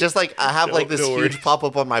 Sorry, it just like I have like this huge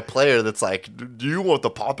pop-up on my player that's like, do you want the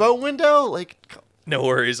pop-out window? Like, no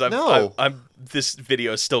worries. No. I'm this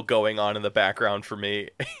video is still going on in the background for me.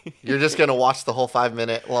 You're just gonna watch the whole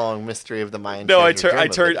 5-minute long mystery of the Mayan. No, I Treasure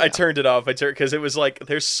Germa video. turned it off. Because it was like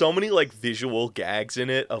there's so many like visual gags in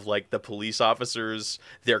it of like the police officers,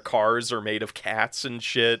 their cars are made of cats and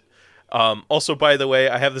shit. Also, by the way,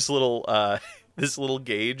 I have this little this little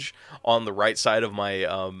gauge on the right side of my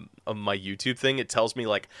YouTube thing. It tells me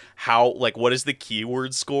like how like what is the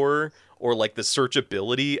keyword score or like the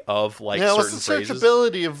searchability of like certain what's the phrases.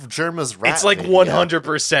 searchability of Germa's rat? It's like video?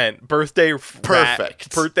 100%. Birthday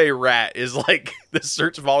Perfect. Birthday rat is like the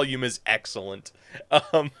search volume is excellent.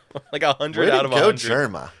 Like 100 Way out of to go, 100.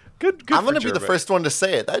 Germa. Good. I'm gonna be the Germa. first one to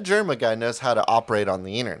say it. That Germa guy knows how to operate on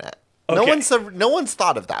the internet. Okay. No one's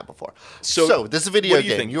thought of that before. So this is a video what do you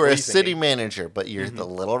game. think? You are a city manager, but you're the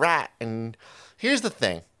little rat. And here's the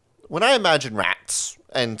thing: when I imagine rats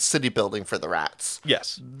and city building for the rats,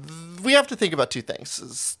 Yes. we have to think about two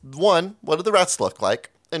things. One, what do the rats look like?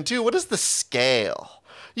 And two, what is the scale?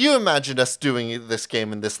 You imagined us doing this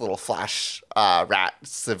game in this little flash rat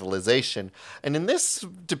civilization, and in this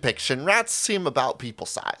depiction, rats seem about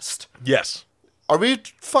people-sized. Yes. Are we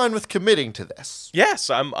fine with committing to this? Yes.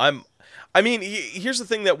 I mean, here's the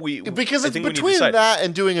thing that Because I it's think we need to between decide. that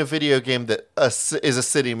and doing a video game that is a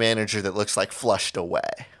city manager that looks like flushed away.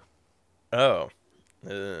 Oh.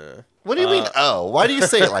 What do you mean, oh? Why do you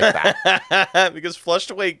say it like that? Because Flushed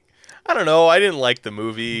Away, I don't know. I didn't like the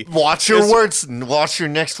movie. Watch your words. Watch your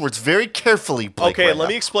next words very carefully, Blake. Okay, right let now.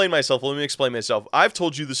 me explain myself. I've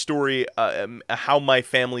told you the story how my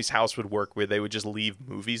family's house would work, where they would just leave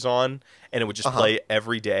movies on, and it would just play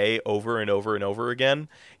every day over and over and over again.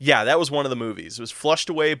 Yeah, that was one of the movies. It was Flushed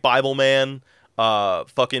Away, Bible Man,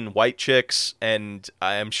 fucking White Chicks, and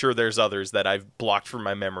I'm sure there's others that I've blocked from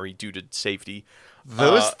my memory due to safety.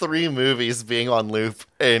 Those three movies being on loop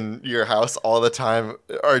in your house all the time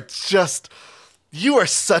are just... You are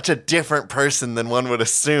such a different person than one would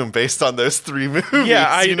assume based on those three movies.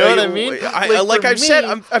 Yeah, you know what I mean? Like for I've me- said,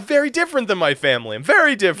 I'm very different than my family. I'm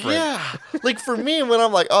very different. Yeah. Like for me, when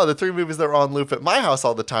I'm like, oh, the three movies that were on loop at my house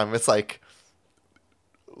all the time, it's like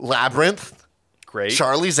Labyrinth, Great.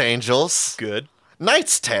 Charlie's Angels, Good.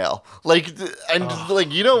 Knight's Tale. Like,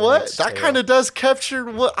 like, you know what? Knight's That Tale. kind of does capture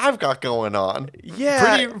what I've got going on.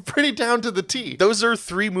 Yeah. Pretty down to the T. Those are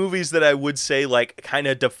three movies that I would say like kind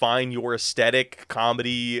of define your aesthetic,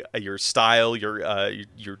 comedy, your style, your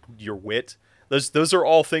wit. Those are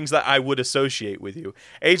all things that I would associate with you.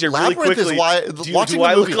 AJ, really Labyrinth quickly, is why do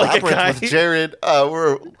I look like a guy? Labyrinth with Jared.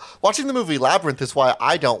 We're watching the movie Labyrinth is why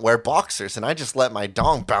I don't wear boxers and I just let my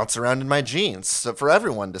dong bounce around in my jeans for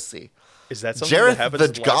everyone to see. Is that something Jareth that happens the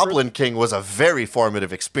in Labyrinth? Goblin King was a very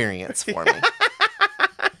formative experience for me.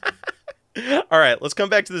 All right, let's come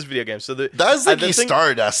back to this video game. So the Ziggy thing-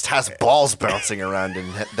 Stardust has balls bouncing around in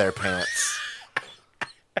their pants.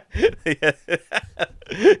 He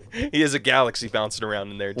has a galaxy bouncing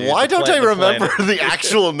around in there, dude. Why The don't I the remember planet. the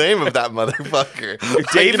actual name of that motherfucker? I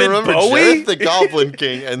David can remember Bowie? Jareth the Goblin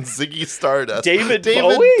King and Ziggy Stardust. David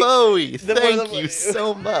Bowie? Bowie? Thank you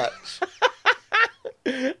so much.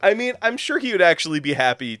 I mean, I'm sure he would actually be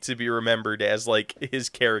happy to be remembered as like his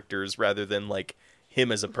characters rather than like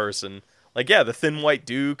him as a person. Like, yeah, the Thin White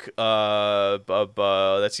Duke. That's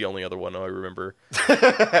the only other one I remember.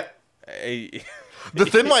 The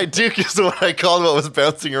Thin White Duke is what I called what was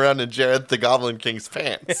bouncing around in Jareth the Goblin King's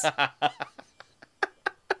pants.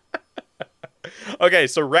 Okay,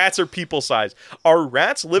 so rats are people size. Are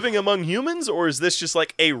rats living among humans, or is this just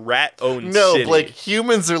like a rat-owned No, city? Blake,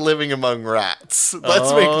 humans are living among rats.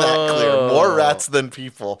 Let's make that clear. More rats than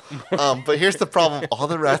people. But here's the problem: all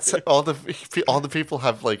the people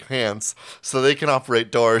have like hands, so they can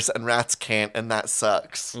operate doors, and rats can't, and that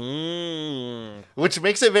sucks. Which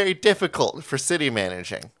makes it very difficult for city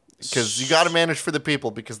managing, because you got to manage for the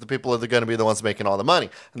people, because the people are going to be the ones making all the money,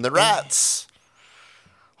 and the rats.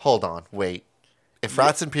 Hold on, wait. If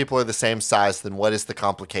rats and people are the same size, then what is the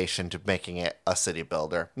complication to making it a city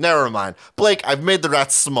builder? Never mind. Blake, I've made the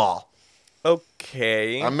rats small.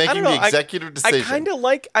 Okay. I'm making I don't know. the executive decision.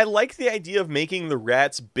 I like the idea of making the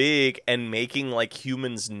rats big and making like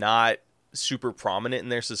humans not super prominent in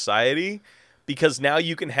their society, because now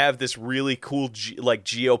you can have this really cool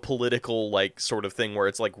geopolitical like sort of thing where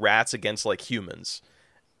it's like rats against like humans.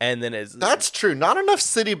 And then that's true. Not enough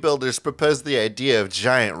city builders propose the idea of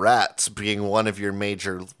giant rats being one of your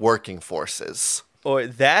major working forces. Or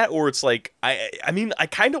that, or it's like I mean, I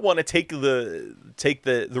kind of want to take the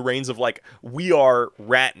reins of like, we are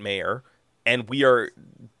rat mayor and we are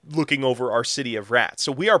looking over our city of rats.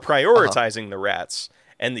 So we are prioritizing the rats,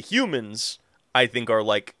 and the humans, I think, are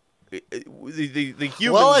like the humans.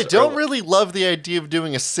 Well, I don't really love the idea of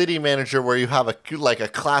doing a city manager where you have a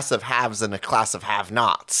class of haves and a class of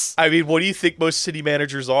have-nots. I mean, what do you think most city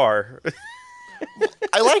managers are?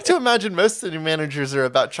 I like to imagine most city managers are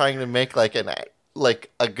about trying to make like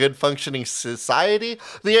a good functioning society.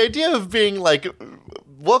 The idea of being like,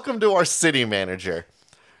 welcome to our city manager.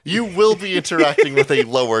 You will be interacting with a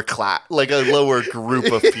lower class, like a lower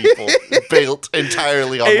group of people built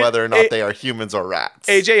entirely on whether or not they are humans or rats.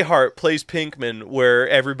 AJ Hart plays Pinkman, where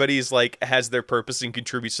everybody's like has their purpose and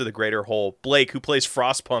contributes to the greater whole. Blake, who plays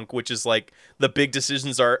Frostpunk, which is like the big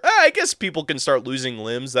decisions are, I guess people can start losing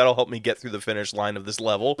limbs. That'll help me get through the finish line of this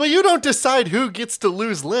level. But you don't decide who gets to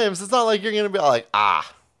lose limbs. It's not like you're going to be like, I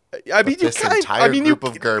mean, group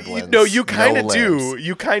of gerblins. No, you kind of do.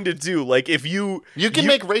 You kind of do. Like, if you can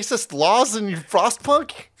make racist laws in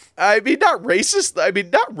Frostpunk. I mean, not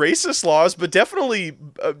racist laws, but definitely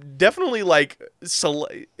like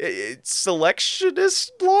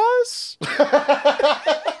selectionist laws.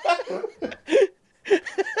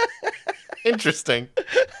 Interesting.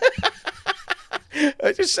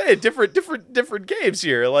 I just say different games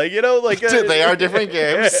here. Like, you know, like they are different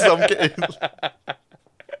games. Some games.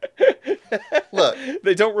 Look,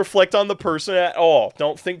 they don't reflect on the person at all.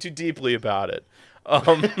 Don't think too deeply about it.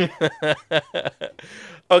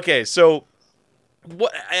 Okay, so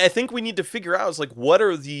what I think we need to figure out is like, what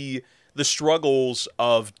are the struggles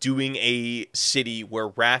of doing a city where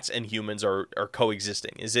rats and humans are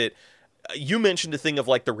coexisting? Is it, you mentioned a thing of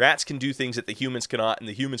like the rats can do things that the humans cannot, and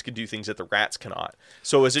the humans can do things that the rats cannot.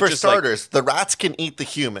 So is it, for just starters, the rats can eat the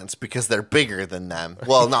humans because they're bigger than them.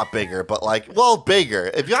 Well, not bigger, but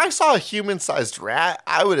bigger. If I saw a human-sized rat,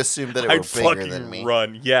 I would assume that it were bigger than me.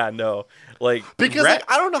 Run, yeah, no. Because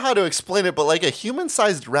I don't know how to explain it, but like a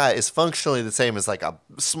human-sized rat is functionally the same as like a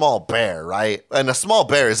small bear, right? And a small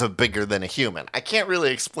bear is bigger than a human. I can't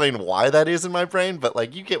really explain why that is in my brain, but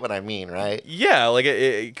like you get what I mean, right? Yeah,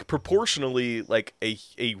 like proportionally, like a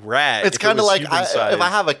rat. It's kind of like if I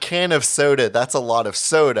have a can of soda, that's a lot of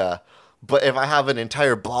soda. But if I have an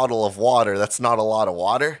entire bottle of water, that's not a lot of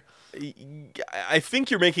water. I think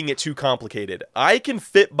you're making it too complicated. I can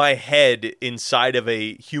fit my head inside of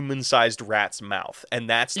a human-sized rat's mouth, and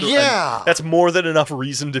that's more than enough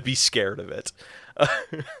reason to be scared of it.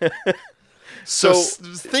 So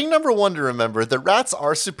thing number one to remember, the rats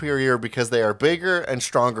are superior because they are bigger and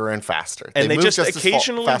stronger and faster. And they just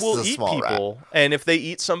occasionally will eat people. Rat. And if they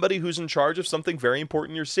eat somebody who's in charge of something very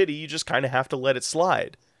important in your city, you just kind of have to let it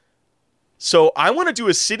slide. So I want to do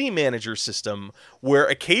a city manager system where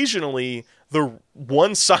occasionally the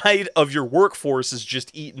one side of your workforce is just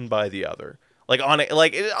eaten by the other. On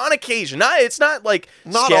occasion. It's not like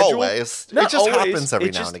not scheduled. Always. It just happens every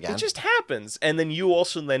now and again. It just happens. And then you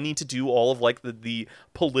also then need to do all of like the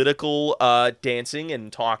political dancing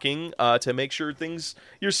and talking to make sure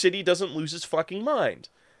your city doesn't lose its fucking mind.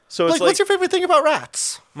 So it's what's your favorite thing about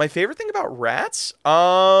rats? My favorite thing about rats?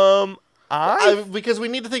 Because we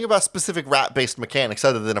need to think about specific rat-based mechanics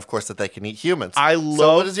other than, of course, that they can eat humans.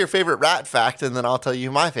 So what is your favorite rat fact? And then I'll tell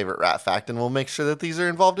you my favorite rat fact, and we'll make sure that these are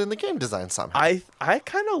involved in the game design somehow. I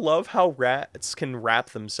kind of love how rats can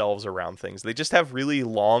wrap themselves around things. They just have really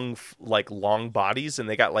long bodies, and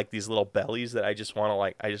they got like these little bellies that I just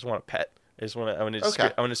want to pet. I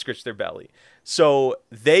want to scratch their belly. So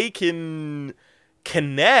they can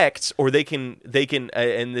connect, or they can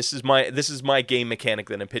and this is my game mechanic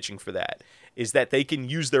that I'm pitching for that, is that they can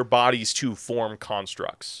use their bodies to form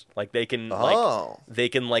constructs. Like they can help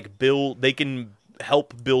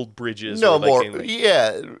build bridges.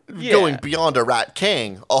 Going beyond a rat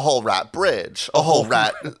king, a whole rat bridge, a whole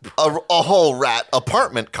rat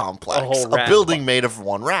apartment complex, a building made of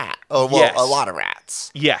one rat. A lot of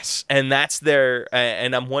rats. Yes, and that's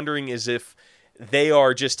and I'm wondering is if they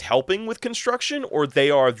are just helping with construction, or they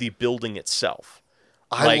are the building itself.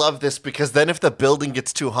 I love this because then if the building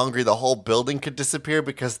gets too hungry, the whole building could disappear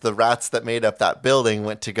because the rats that made up that building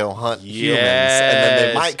went to go hunt humans, and then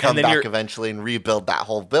they might come back eventually and rebuild that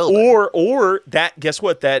whole building. Or that, guess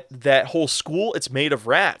what? That whole school, it's made of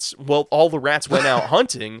rats. Well, all the rats went out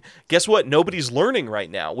hunting. Guess what? Nobody's learning right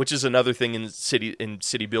now, which is another thing in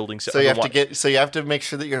city buildings. So you have to make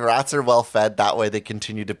sure that your rats are well fed. That way, they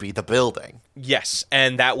continue to be the building. Yes,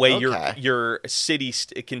 and that way your city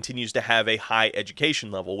continues to have a high education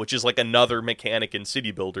level, which is like another mechanic in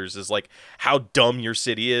city builders, is like how dumb your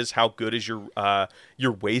city is, how good is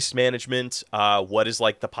your waste management, what is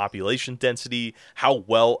like the population density, how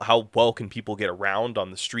well can people get around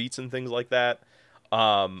on the streets and things like that.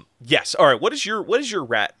 Yes. All right. What is your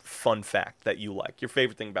rat fun fact that you like? Your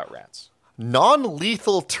favorite thing about rats?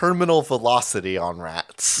 Non-lethal terminal velocity on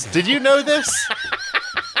rats. Did you know this?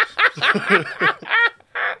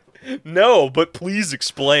 No, but please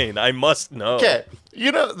explain. I must know. Okay.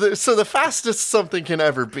 So the fastest something can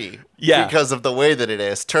ever be. Yeah. Because of the way that it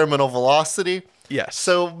is. Terminal velocity. Yes.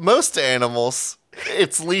 So most animals,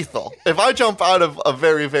 it's lethal. If I jump out of a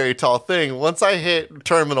very, very tall thing, once I hit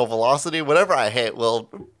terminal velocity, whatever I hit will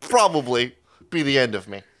probably be the end of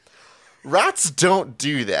me. Rats don't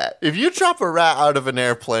do that. If you drop a rat out of an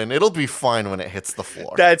airplane, it'll be fine when it hits the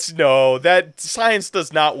floor. That science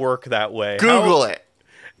does not work that way. Google it.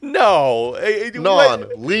 No.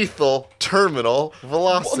 Non-lethal terminal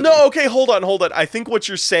velocity. No, okay, hold on. I think what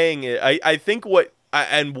you're saying is, I think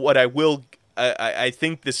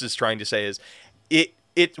this is trying to say is,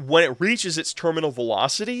 it when it reaches its terminal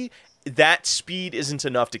velocity, that speed isn't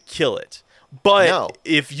enough to kill it. But no,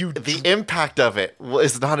 the impact of it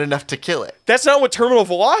is not enough to kill it. That's not what terminal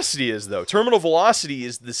velocity is, though. Terminal velocity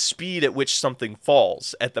is the speed at which something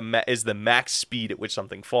falls. Is the max speed at which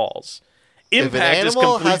something falls. Impact if an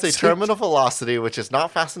animal has a terminal velocity which is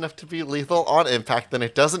not fast enough to be lethal on impact, then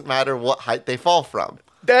it doesn't matter what height they fall from.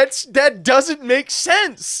 That doesn't make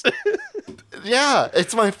sense. Yeah,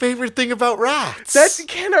 it's my favorite thing about rats.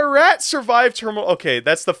 Can a rat survive terminal? Okay,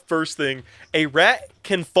 that's the first thing. A rat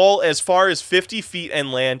can fall as far as 50 feet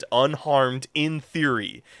and land unharmed in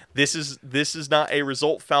theory. This is not a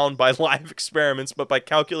result found by live experiments, but by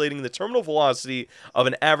calculating the terminal velocity of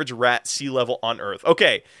an average rat sea level on Earth.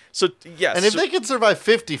 Okay, so yes. And if they can survive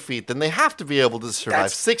 50 feet, then they have to be able to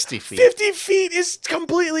survive 60 feet. 50 feet is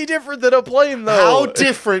completely different than a plane, though. How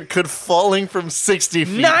different could falling from 60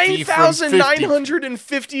 feet be from 50?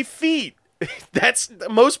 9,950 feet. That's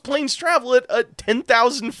most planes travel at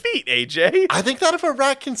 10,000 feet, AJ. I think that if a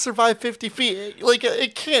rat can survive 50 feet,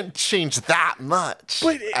 it can't change that much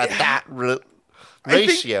at that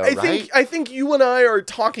ratio, right? I think you and I are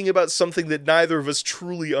talking about something that neither of us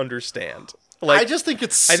truly understand. I just think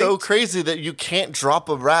it's crazy that you can't drop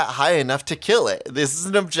a rat high enough to kill it. This is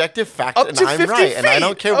an objective fact, and I'm right, feet. And I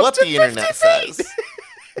don't care what the internet says.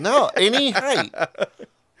 No, any height.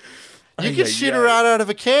 You could shoot a rat out of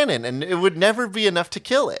a cannon, and it would never be enough to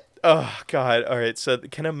kill it. Oh, God. All right, so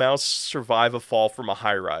can a mouse survive a fall from a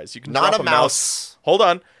high-rise? You can Not drop a mouse. Hold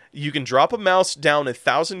on. You can drop a mouse down a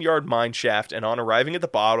 1,000-yard mine shaft, and on arriving at the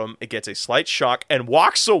bottom, it gets a slight shock and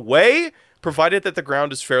walks away, provided that the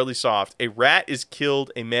ground is fairly soft. A rat is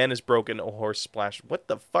killed, a man is broken, a horse splashed. What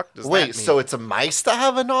the fuck does that mean? Wait, so it's a mice that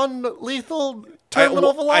have a non-lethal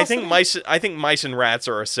terminal velocity? I think mice and rats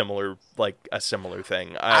are a similar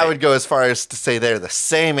thing. I would go as far as to say they're the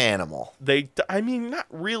same animal. Not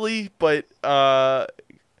really, but let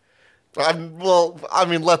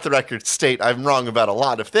the record state I'm wrong about a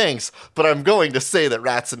lot of things, but I'm going to say that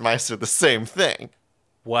rats and mice are the same thing.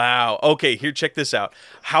 Wow. Okay, here, check this out.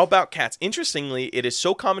 How about cats? Interestingly, it is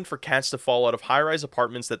so common for cats to fall out of high-rise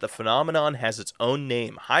apartments that the phenomenon has its own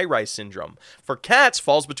name, high-rise syndrome. For cats,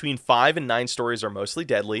 falls between 5 and 9 stories are mostly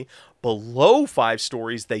deadly. Below 5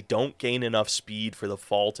 stories, they don't gain enough speed for the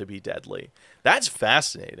fall to be deadly. That's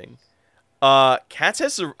fascinating.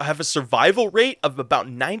 Cats have a survival rate of about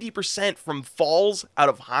 90% from falls out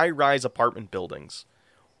of high-rise apartment buildings.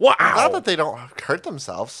 Wow. Not that they don't hurt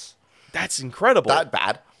themselves. That's incredible. That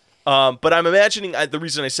bad. But I'm imagining, the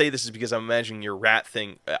reason I say this is because I'm imagining your rat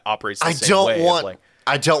thing operates the same way.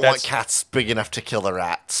 I don't want cats big enough to kill the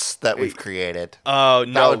rats that we've created. Oh,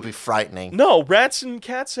 no. That would be frightening. No, rats and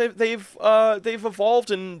cats, they've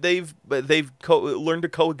evolved and they've learned to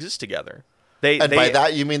coexist together. By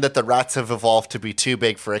that, you mean that the rats have evolved to be too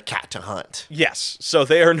big for a cat to hunt? Yes. So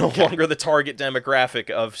they are no longer the target demographic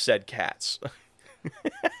of said cats.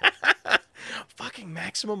 Fucking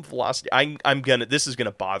maximum velocity. This is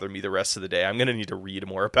gonna bother me the rest of the day. I'm gonna need to read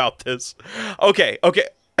more about this. Okay.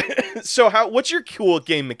 So what's your cool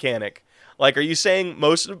game mechanic? Like, are you saying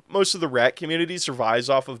most of the rat community survives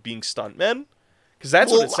off of being stuntmen? Because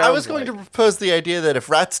that's what it sounds like. I was going to propose the idea that if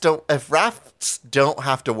rats don't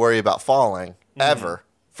have to worry about falling ever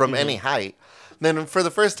from any height, then for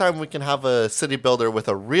the first time we can have a city builder with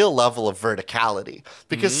a real level of verticality.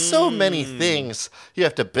 Because so many things, you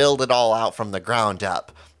have to build it all out from the ground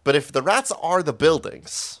up. But if the rats are the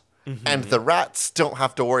buildings, and the rats don't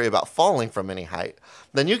have to worry about falling from any height,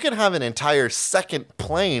 then you can have an entire second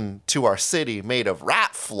plane to our city made of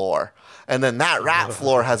rat floor. And then that rat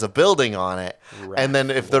floor has a building on it. And then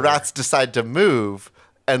if the rats decide to move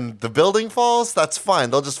and the building falls, that's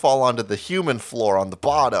fine. They'll just fall onto the human floor on the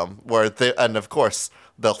bottom, and of course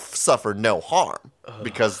they'll suffer no harm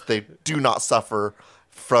because they do not suffer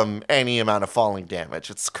from any amount of falling damage.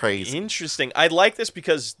 It's crazy. Interesting. I like this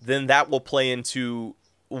because then that will play into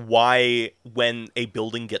why when a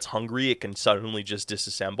building gets hungry, it can suddenly just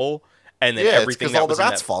disassemble. And then everything because all the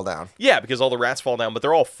rats fall down. Yeah, because all the rats fall down, but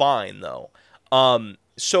they're all fine though.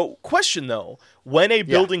 So question though, when a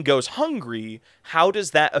building goes hungry, how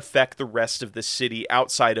does that affect the rest of the city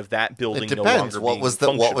outside of that building? It depends. What was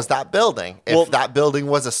that building? If that building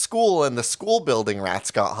was a school and the school building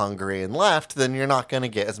rats got hungry and left, then you're not going to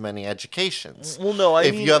get as many educations. Well, no,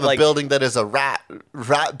 if you have a building that is a rat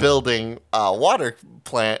building water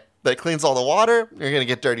plant that cleans all the water, you're going to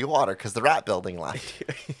get dirty water because the rat building left.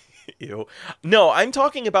 Ew. No, I'm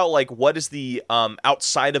talking about, like, what is the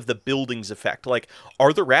outside of the building's effect? Like,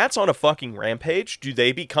 are the rats on a fucking rampage? Do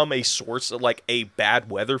they become a source of, like, a bad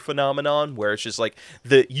weather phenomenon where it's just, like,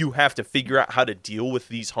 you have to figure out how to deal with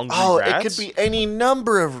these hungry rats? It could be any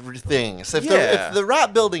number of things. If the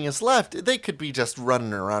rat building is left, they could be just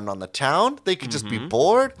running around on the town. They could just be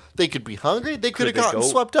bored. They could be hungry. They could have gotten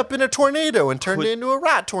swept up in a tornado and turned into a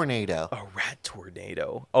rat tornado. A rat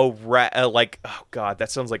tornado. Oh, oh, God, that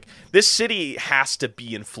sounds like... This city has to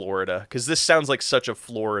be in Florida because this sounds like such a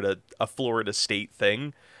Florida state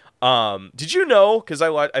thing. Did you know? Because I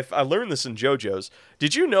learned this in JoJo's.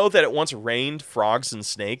 Did you know that it once rained frogs and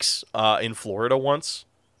snakes in Florida once?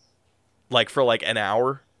 Like for like an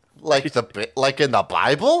hour. Like in the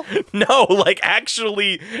Bible? No, like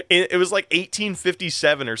actually, it was like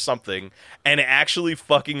 1857 or something, and it actually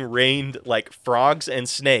fucking rained like frogs and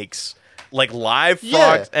snakes. Like live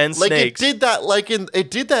frogs and snakes. It did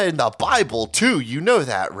that in the Bible too. You know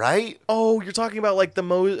that, right? Oh, you're talking about like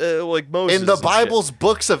Moses. In the Bible's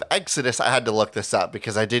books of Exodus, I had to look this up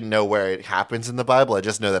because I didn't know where it happens in the Bible. I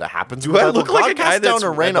just know that it happens in the Bible. Do I look like a guy that's down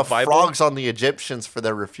a rain of frogs on the Egyptians for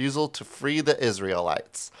their refusal to free the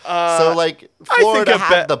Israelites. Florida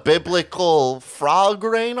had the biblical frog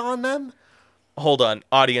rain on them? Hold on,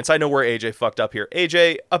 audience. I know where AJ fucked up here.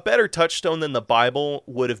 AJ, a better touchstone than the Bible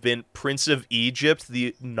would have been Prince of Egypt,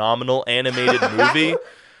 the nominal animated movie.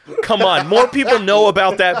 Come on, more people know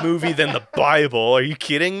about that movie than the Bible. Are you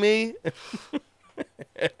kidding me?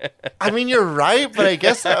 I mean, you're right, but I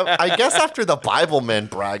guess after the Bible man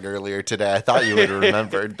brag earlier today, I thought you would have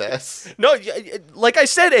remembered this. No, like I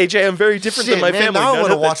said, AJ, I'm very different than my family. Now I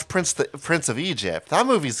want to watch Prince of Egypt. That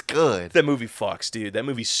movie's good. That movie fucks, dude. That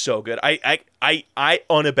movie's so good. I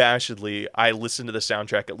unabashedly, I listen to the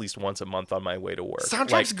soundtrack at least once a month on my way to work.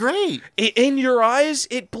 Soundtrack's great. In Your Eyes,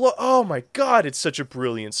 oh my God, it's such a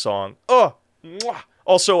brilliant song. Oh, mwah.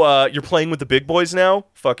 Also, you're playing with the big boys now.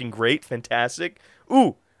 Fucking great, fantastic.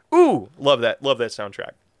 Ooh, love that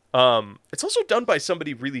soundtrack. It's also done by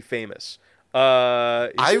somebody really famous.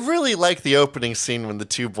 I really like the opening scene when the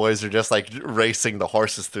two boys are just like racing the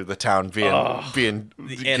horses through the town, being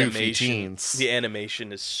goofy teens. The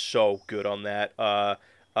animation is so good on that.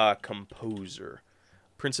 Composer.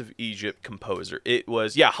 Prince of Egypt composer. It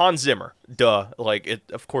was Hans Zimmer. Duh. Like it.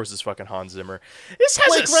 Of course, it's fucking Hans Zimmer. This has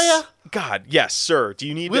Blake Rhea? God, yes, sir. Do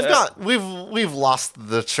you need? We've lost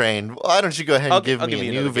the train. Why don't you go ahead and give me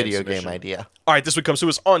a new video game idea? All right, this one comes to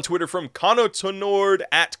us on Twitter from Conotonord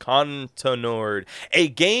at Contonord. A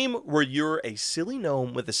game where you're a silly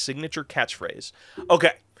gnome with a signature catchphrase.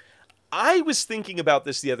 Okay, I was thinking about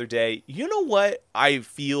this the other day. You know what?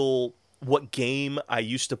 What game I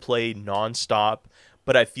used to play nonstop.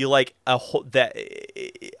 But I feel like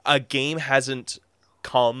a game hasn't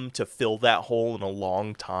come to fill that hole in a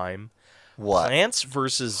long time. What? Plants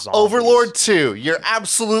vs. Zombies. Overlord 2. You're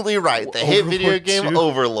absolutely right. The hit video game 2?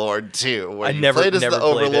 Overlord 2. Where you played as the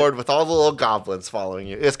Overlord with all the little goblins following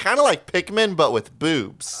you. It's kind of like Pikmin, but with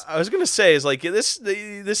boobs. I was gonna say is like this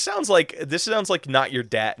sounds like not your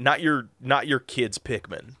dad, not your kid's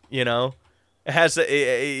Pikmin. You know. It has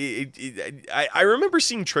I remember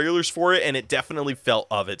seeing trailers for it, and it definitely felt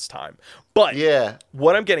of its time. But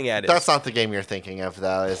what I'm getting at is that's not the game you're thinking of,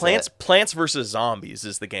 though. Is Plants vs. Zombies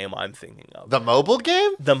is the game I'm thinking of. The mobile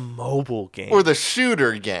game? The mobile game, or the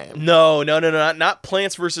shooter game? No, not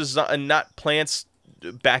Plants vs. Not Plants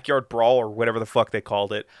Backyard Brawl or whatever the fuck they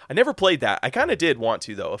called it. I never played that. I kind of did want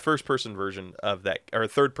to, though. A first-person version of that, or a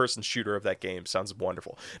third-person shooter of that game sounds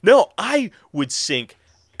wonderful. No, I would sink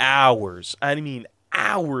hours, I mean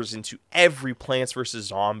hours, into every Plants vs.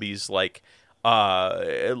 Zombies, like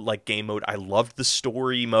game mode. I loved the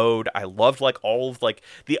story mode. I loved like all of like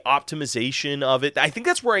the optimization of it. I think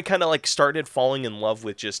that's where I kind of like started falling in love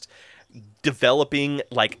with just developing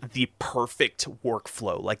like the perfect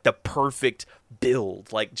workflow, like the perfect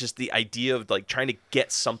build, like just the idea of like trying to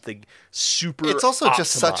get something super It's also optimized.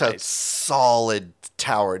 just such a solid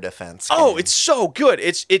tower defense game. Oh, it's so good.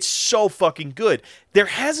 It's so fucking good. There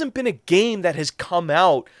hasn't been a game that has come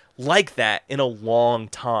out like that in a long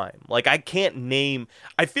time. Like, I can't name...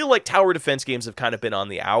 I feel like tower defense games have kind of been on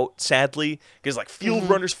the out, sadly, because like Field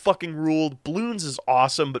Runners fucking ruled. Bloons is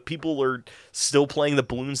awesome, but people are still playing the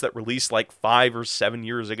Bloons that released like 5 or 7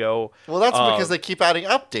 years ago. Well, that's because they keep adding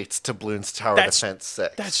updates to Bloons Tower Defense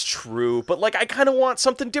 6. That's true, but like I kind of want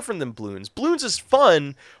something different than Bloons. Bloons is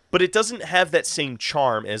fun, but it doesn't have that same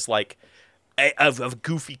charm as like of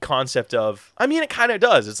goofy concept of... I mean, it kind of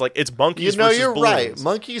does. It's like, it's monkeys versus you're balloons. right.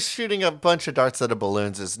 Monkeys shooting a bunch of darts out of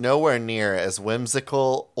balloons is nowhere near as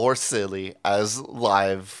whimsical or silly as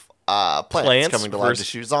live plants coming to life to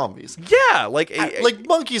shoot zombies. Yeah, like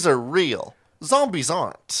monkeys are real. Zombies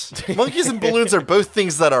aren't. Monkeys and balloons are both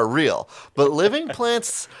things that are real, but living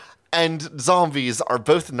plants and zombies are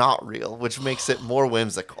both not real, which makes it more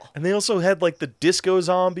whimsical. And they also had like the disco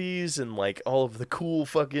zombies and like all of the cool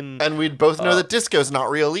fucking... And we'd both know that disco's not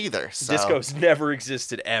real either. So. Disco's never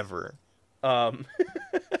existed ever. So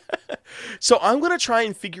I'm going to try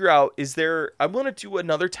and figure out, I'm going to do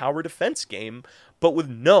another tower defense game, but with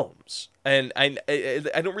gnomes. And I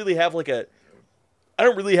don't really have like a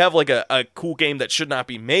cool game that should not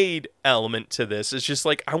be made element to this. It's just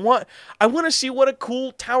like I want to see what a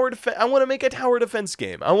cool tower defense. I want to make a tower defense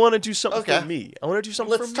game. I want to do something for me. I want to do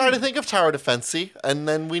something for me. Let's try to think of tower defense-y, and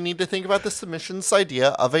then we need to think about the submission's idea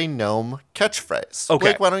of a gnome catchphrase. Okay.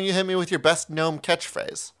 Blake, why don't you hit me with your best gnome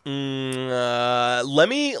catchphrase?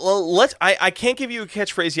 I can't give you a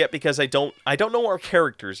catchphrase yet because I don't know our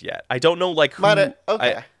characters yet. I don't know like who.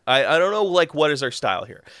 Okay. I don't know like what is our style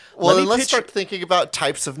here. Well, let's start thinking about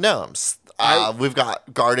types of gnomes. We've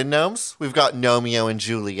got garden gnomes. We've got Gnomeo and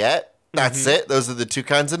Juliet. That's it. Those are the two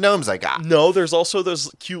kinds of gnomes I got. No, there's also those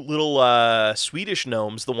cute little Swedish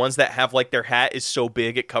gnomes, the ones that have like their hat is so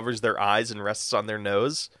big it covers their eyes and rests on their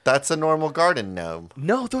nose. That's a normal garden gnome.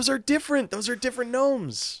 No, those are different. Those are different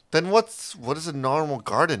gnomes. Then what does a normal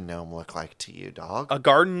garden gnome look like to you, dog? A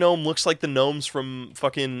garden gnome looks like the gnomes from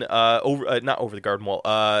fucking not Over the Garden Wall.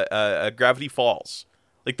 Gravity Falls,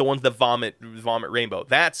 like the ones that vomit rainbow.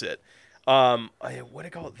 That's it. What do I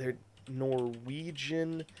call it? They're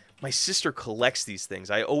Norwegian. My sister collects these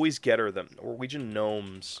things. I always get her them. Norwegian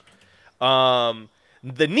gnomes. The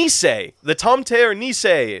Nisse, the Tomter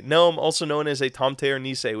Nisse gnome, also known as a Tomter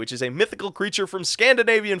Nisse, which is a mythical creature from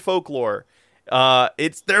Scandinavian folklore.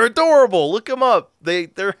 They're adorable. Look them up.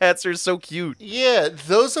 Their hats are so cute. Yeah,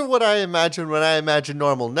 those are what I imagine when I imagine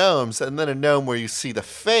normal gnomes, and then a gnome where you see the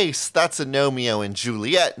face, that's a Gnomeo and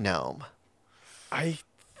Juliet gnome. I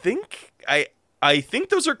think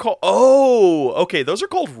those are called... Oh, okay. Those are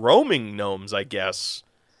called roaming gnomes, I guess.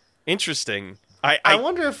 Interesting. I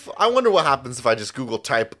wonder what happens if I just Google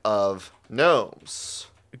type of gnomes.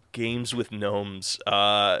 Games with gnomes.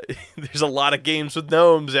 There's a lot of games with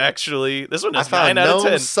gnomes, actually. This one has 9 out of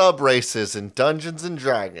 10. Gnome sub-races in Dungeons &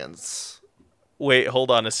 Dragons. Wait, hold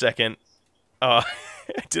on a second.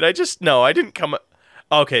 Did I just... No, I didn't come...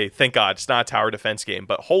 Okay, thank God. It's not a tower defense game,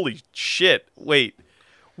 but holy shit. Wait.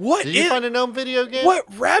 What did you find a gnome video game? What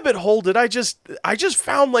rabbit hole did I just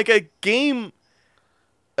found like a game.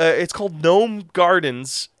 It's called Gnome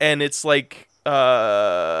Gardens, and it's like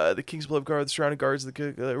the king's beloved guard, the surrounding guards,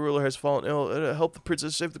 the ruler has fallen ill. Help the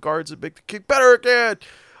princess save the guards and make the king better again.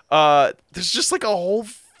 There's just like a whole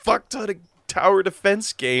fuck ton of tower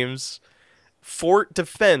defense games. Fort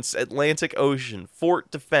Defense, Atlantic Ocean,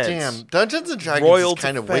 Fort Defense. Damn, Dungeons & Dragons Royal is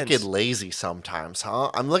kind of Defense. wicked lazy sometimes,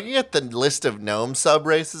 huh? I'm looking at the list of gnome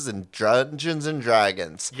sub-races in Dungeons &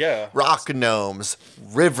 Dragons. Yeah. Rock gnomes,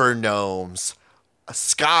 river gnomes,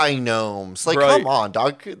 sky gnomes. Like, Right. come on,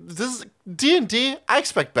 dog. This is D&D. I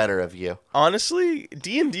expect better of you. Honestly,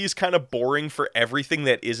 D&D is kind of boring for everything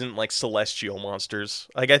that isn't like celestial monsters.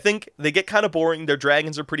 Like, I think they get kind of boring. Their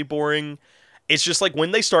dragons are pretty boring. It's just like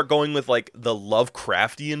when they start going with like the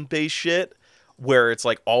Lovecraftian based shit, where it's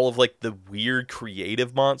like all of like the weird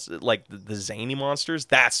creative monsters, like the zany monsters.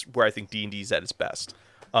 That's where I think D&D is at its best.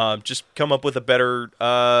 Just come up with a better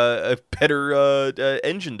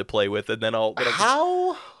engine to play with, and then I'll.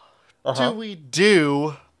 How do we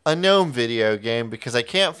do a gnome video game? Because I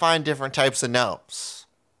can't find different types of gnomes.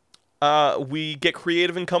 We get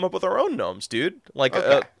creative and come up with our own gnomes, dude. Like,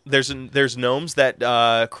 there's gnomes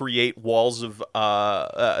that create walls of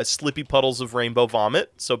slippy puddles of rainbow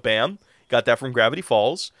vomit. So, bam, got that from Gravity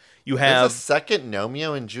Falls. You have There's a second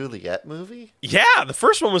Romeo and Juliet movie? Yeah, the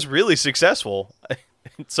first one was really successful.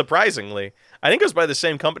 Surprisingly. I think it was by the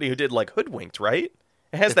same company who did, like, Hoodwinked, right?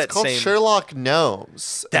 It has It's called Sherlock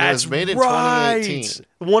Gnomes. That's it was made in right. 2018.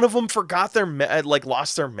 One of them forgot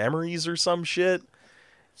lost their memories or some shit.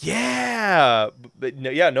 Yeah. But,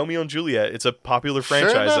 yeah, Romeo and Juliet. It's a popular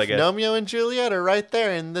franchise, sure enough, I guess. Romeo and Juliet are right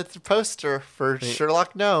there in the poster for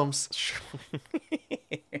Sherlock Gnomes.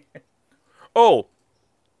 Oh.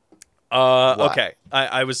 What? Okay.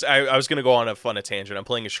 I was gonna go on a tangent. I'm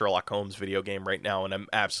playing a Sherlock Holmes video game right now, and I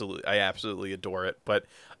absolutely adore it. But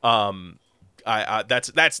that'll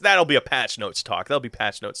be a patch notes talk. That'll be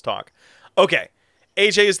patch notes talk. Okay,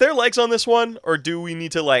 AJ, is there legs on this one, or do we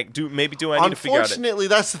need to I need to figure out it? Unfortunately,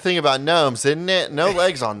 that's the thing about gnomes, isn't it? No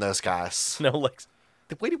legs on those guys. No legs.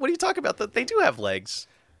 Wait, what are you talking about? They do have legs.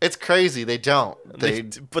 It's crazy. They don't. But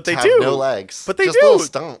they have do. no legs. But they just do. little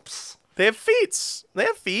stumps. They have feet. They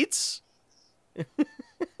have feet.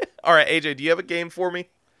 All right, AJ, do you have a game for me?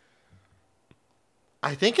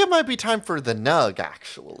 I think it might be time for the Nug,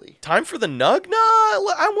 actually. Time for the Nug? No,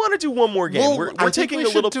 I want to do one more game. Well, we're taking a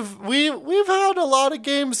little. We've had a lot of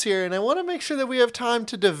games here, and I want to make sure that we have time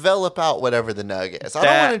to develop out whatever the Nug is. I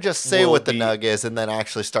don't want to just say what the Nug is and then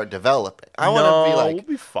actually start developing. I want to be like, we'll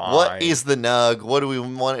be fine. What is the Nug? What do we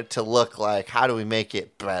want it to look like? How do we make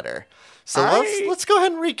it better? So let's go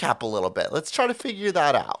ahead and recap a little bit. Let's try to figure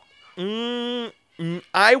that out. I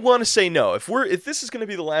want to say no. If this is going to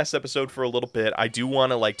be the last episode for a little bit, I do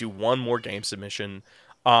want to do one more game submission.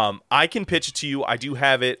 I can pitch it to you. I do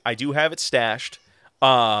have it stashed.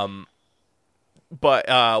 But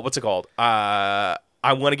what's it called? I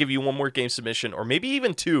want to give you one more game submission, or maybe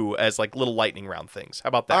even two, as little lightning round things. How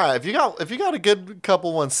about that? All right, if you got a good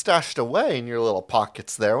couple ones stashed away in your little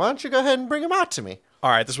pockets there, why don't you go ahead and bring them out to me? All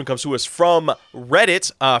right, this one comes to us from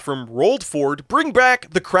Reddit, from Rolled Ford. Bring back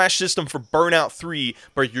the crash system for Burnout 3,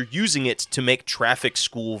 but you're using it to make traffic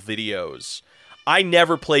school videos. I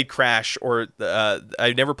never played Crash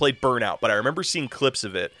I never played Burnout, but I remember seeing clips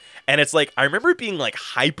of it. And it's I remember it being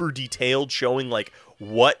hyper detailed, showing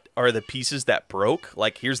what are the pieces that broke.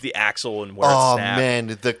 Here's the axle and where it snapped. Oh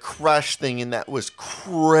man, the crash thing in that was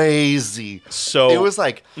crazy. So it was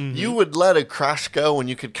you would let a crash go and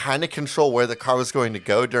you could kind of control where the car was going to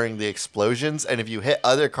go during the explosions. And if you hit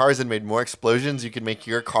other cars and made more explosions, you could make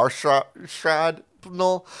your car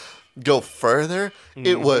shrapnel go further.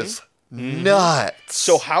 It was nuts.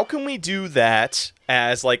 So how can we do that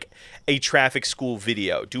as a traffic school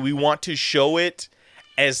video? Do we want to show it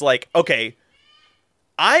as okay,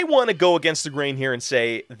 I want to go against the grain here and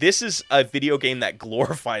say this is a video game that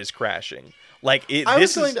glorifies crashing. I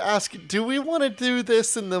was going to ask, do we want to do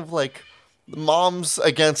this in the moms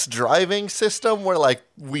against driving system where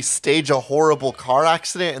we stage a horrible car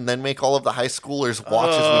accident and then make all of the high schoolers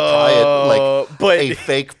watch as we pry a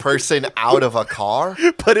fake person out of a car?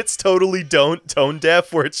 But it's totally tone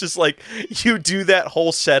deaf, where it's just you do that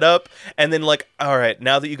whole setup and then all right,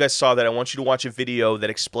 now that you guys saw that, I want you to watch a video that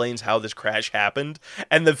explains how this crash happened,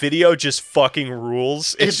 and the video just fucking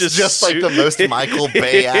rules. It's just the most Michael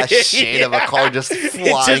Bay ass shit of a car just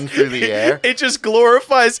flying through the air. It just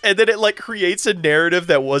glorifies, and then it creates a narrative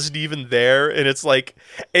that wasn't even there, and it's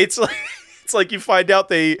you find out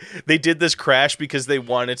they did this crash because they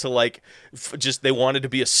wanted to they wanted to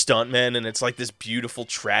be a stuntman, and it's this beautiful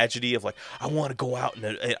tragedy of I want to go out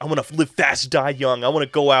and I want to live fast, die young. I want to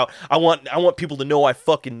go out. I want people to know I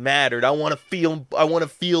fucking mattered. I want to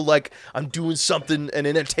feel like I'm doing something and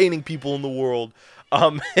entertaining people in the world.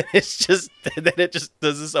 It's just that it just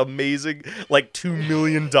does this amazing $2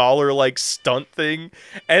 million stunt thing,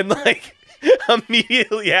 and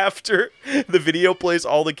immediately after the video plays,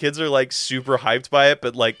 all the kids are super hyped by it,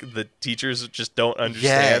 but the teachers just don't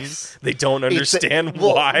understand. Yes. They don't understand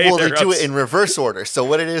why. Well, they do it in reverse order. So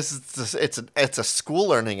what it is, it's a school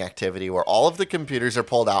learning activity where all of the computers are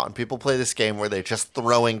pulled out and people play this game where they're just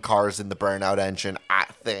throwing cars in the Burnout engine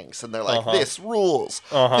at things, and they're this rules.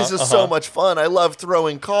 This is so much fun. I love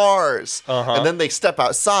throwing cars. And then they step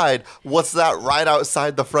outside. What's that? Right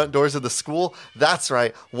outside the front doors of the school? That's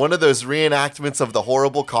right. One of those reenactments of the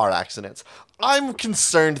horrible car accidents. I'm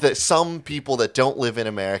concerned that some people that don't live in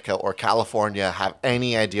America or California have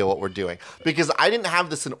any idea what we're doing, because I didn't have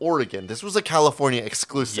this in Oregon. This was a California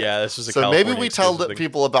exclusive. Yeah, this was a so California maybe we tell the thing.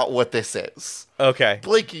 people about what this is. Okay.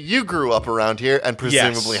 Blake, you grew up around here and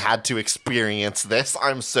presumably had to experience this.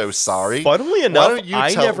 I'm so sorry. Funnily enough, why don't you I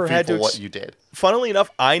tell never had to what you did? Funnily enough,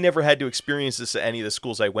 I never had to experience this at any of the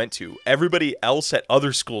schools I went to. Everybody else at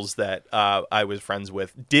other schools that I was friends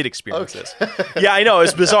with did experience this. Yeah, I know.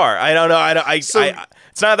 It's bizarre. I don't know. It's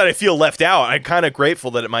not that I feel left out. I'm kind of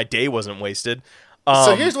grateful that my day wasn't wasted.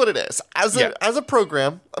 So here's what it is. As a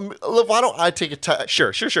program, why don't I take a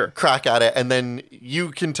sure crack at it, and then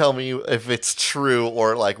you can tell me if it's true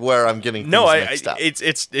or like where I'm getting things mixed up.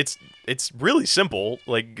 It's really simple.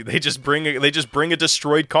 Like they just bring a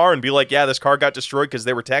destroyed car and be like, yeah, this car got destroyed because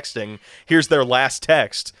they were texting. Here's their last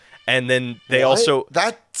text, and then they also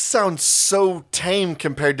that sounds so tame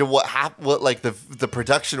compared to what like the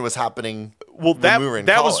production was happening. Well,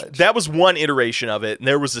 that was one iteration of it, and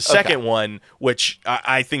there was a second one, which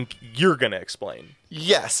I think you're going to explain.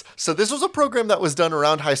 Yes. So this was a program that was done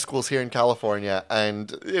around high schools here in California,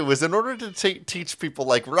 and it was in order to teach people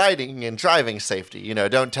like riding and driving safety. You know,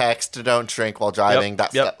 don't text, don't drink while driving,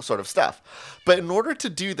 that sort of stuff. But in order to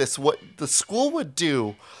do this, what the school would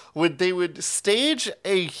do they would stage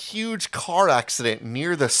a huge car accident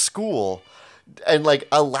near the school and like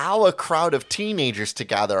allow a crowd of teenagers to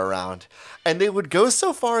gather around. And they would go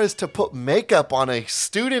so far as to put makeup on a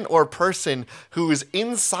student or person who is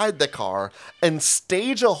inside the car and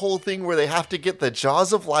stage a whole thing where they have to get the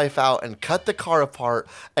jaws of life out and cut the car apart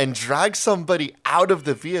and drag somebody out of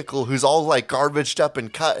the vehicle who's all like garbaged up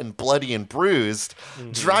and cut and bloody and bruised,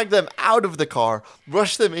 drag them out of the car,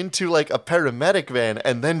 rush them into like a paramedic van,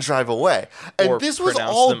 and then drive away. And this was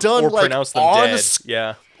all done like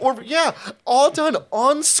on all done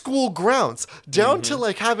on school grounds, down to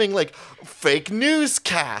like having like fake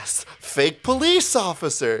newscasts, fake police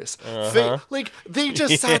officers, fake, like they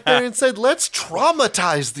just sat there and said, let's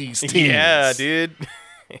traumatize these teens. Yeah, dude.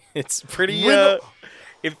 It's pretty, it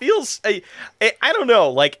feels, I don't know,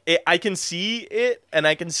 like I can see it and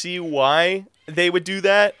I can see why they would do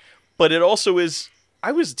that, but it also is,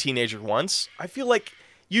 I was a teenager once. I feel like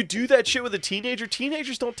you do that shit with a teenager.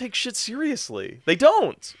 Teenagers don't take shit seriously. They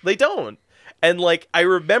don't. And like, I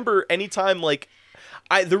remember anytime like,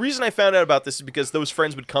 the reason I found out about this is because those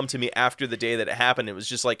friends would come to me after the day that it happened. It was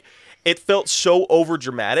just like, it felt so over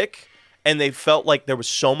dramatic, and they felt like there was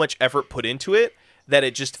so much effort put into it that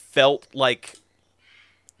it just felt like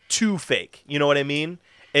too fake. You know what I mean?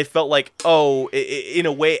 It felt like, in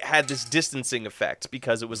a way it had this distancing effect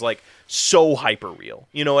because it was like so hyper real.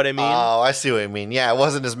 You know what I mean? Oh, I see what you mean. Yeah, it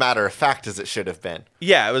wasn't as matter of fact as it should have been.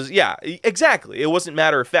 Yeah, it was. Yeah, exactly. It wasn't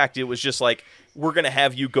matter of fact. It was just like, we're going to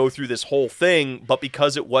have you go through this whole thing, but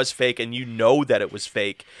because it was fake and you know that it was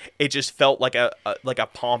fake, it just felt like a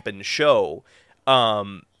pomp and show.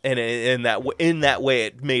 And in that way,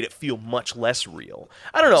 it made it feel much less real.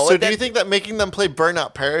 I don't know. So do you think that making them play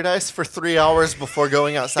Burnout Paradise for 3 hours before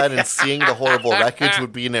going outside and seeing the horrible wreckage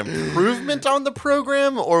would be an improvement on the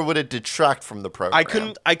program, or would it detract from the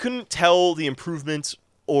program? I couldn't tell the improvements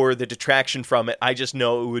or the detraction from it. I just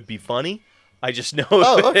know it would be funny. I just know.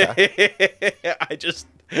 Oh, okay.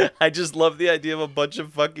 I just love the idea of a bunch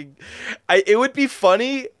of fucking. It would be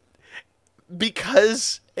funny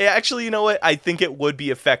because actually, you know what? I think it would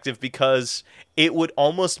be effective because it would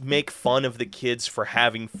almost make fun of the kids for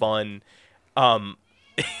having fun. And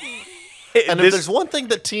if there's one thing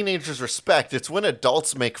that teenagers respect, it's when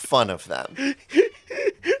adults make fun of them.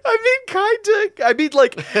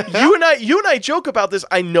 Like you and I joke about this.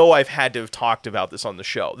 I know I've had to have talked about this on the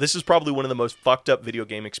show. This is probably one of the most fucked up video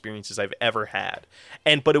game experiences I've ever had.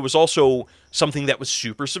 But it was also something that was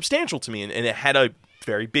super substantial to me, and it had a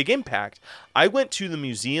very big impact. I went to the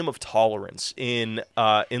Museum of Tolerance in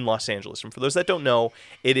Los Angeles, and for those that don't know,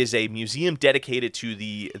 it is a museum dedicated to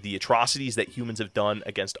the atrocities that humans have done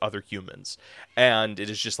against other humans, and it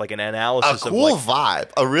is just like an analysis. A cool vibe,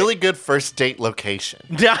 a really good first date location.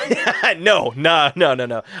 No.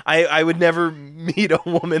 I would never meet a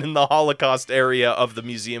woman in the Holocaust area of the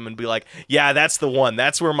museum and be like, yeah, that's the one.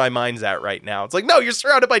 That's where my mind's at right now. It's like, no, you're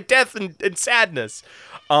surrounded by death and sadness.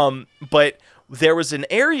 But there was an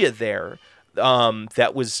area there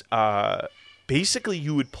that was basically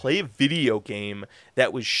you would play a video game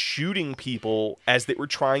that was shooting people as they were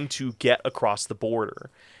trying to get across the border.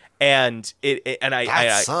 And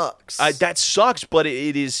that sucks. That sucks, but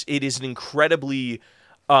it is an incredibly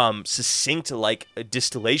succinct like a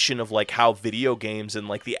distillation of like how video games and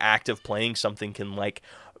like the act of playing something can like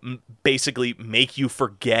basically make you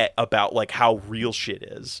forget about like how real shit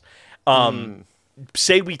is.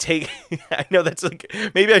 Say we take I know that's like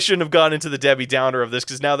maybe I shouldn't have gone into the Debbie Downer of this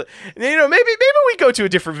because now that maybe we go to a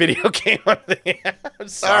different video game. I'm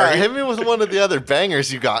sorry. All right, hit me with one of the other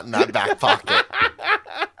bangers you got in that back pocket.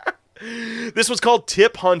 This was called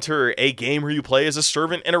Tip Hunter, a game where you play as a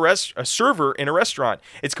server in a restaurant.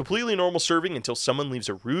 It's completely normal serving until someone leaves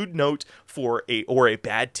a rude note or a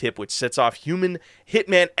bad tip, which sets off human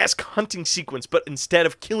Hitman-esque hunting sequence. But instead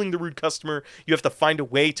of killing the rude customer, you have to find a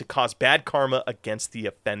way to cause bad karma against the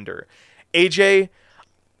offender. AJ,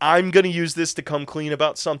 I'm gonna use this to come clean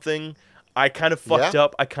about something. I kind of fucked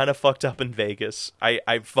up. I kind of fucked up in Vegas. I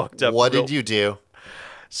fucked up. What did you do?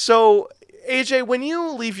 So, AJ, when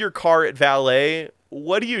you leave your car at valet,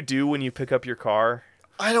 what do you do when you pick up your car?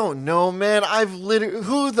 I don't know, man.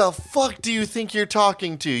 Who the fuck do you think you're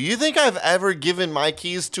talking to? You think I've ever given my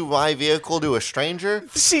keys to my vehicle to a stranger?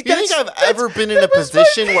 See, you think I've ever been in a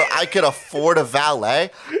position where I could afford a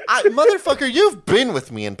valet? Motherfucker, you've been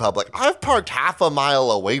with me in public. I've parked half a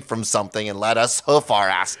mile away from something and let us hoof our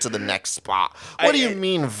ass to the next spot. What do you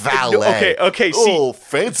mean valet? Okay, see. Oh,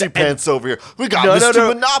 fancy pants over here. We got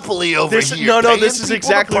Mr. Monopoly over here. This is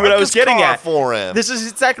exactly what I was getting at. For him. This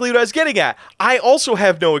is exactly what I was getting at. I also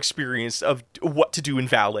have no experience of what to do in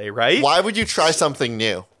valet, right? Why would you try something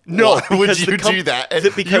new? No, why would you do that?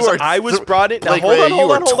 Because I was brought in. Now, Blake,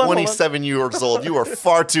 you are 27 years old. You are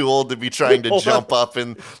far too old to be trying to jump up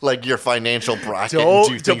in like your financial bracket and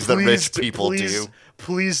do things that rich people do.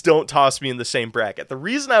 Please don't toss me in the same bracket. The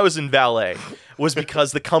reason I was in valet was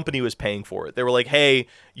because the company was paying for it. They were like, "Hey,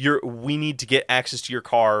 we need to get access to your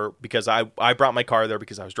car because I brought my car there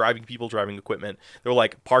because I was driving equipment." They were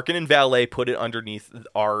like, "Park it in valet, put it underneath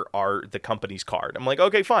the company's card." I'm like,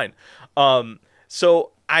 "Okay, fine."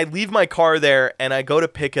 So I leave my car there and I go to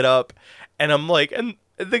pick it up, and I'm like, and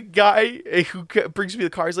the guy who brings me the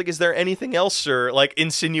car is like, "Is there anything else, sir?" Like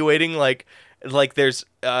insinuating like there's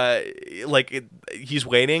he's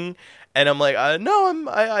waiting, and I'm like, no,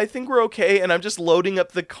 I think we're okay, and I'm just loading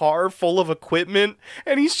up the car full of equipment,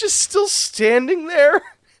 and he's just still standing there,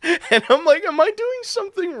 and I'm like, am I doing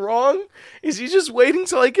something wrong? Is he just waiting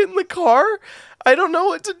till I get in the car? I don't know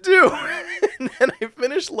what to do. And then I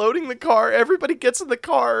finish loading the car, everybody gets in the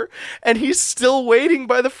car, and he's still waiting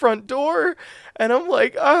by the front door, and I'm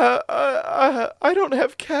like, I don't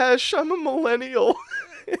have cash, I'm a millennial.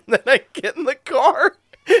 And then I get in the car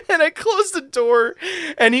and I close the door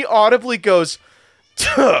and he audibly goes,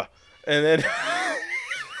 "Tuh," and then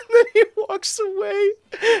then he walks away,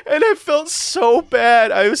 and I felt so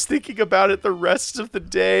bad. I was thinking about it the rest of the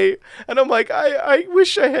day, and I'm like, I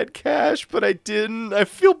wish I had cash, but I didn't. I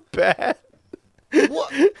feel bad.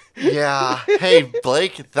 What? Yeah. Hey,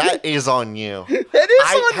 Blake, that is on you. That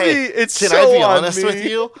is on me. It's so on me. Can I be honest with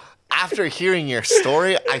you? After hearing your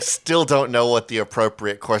story, I still don't know what the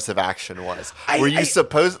appropriate course of action was. Were you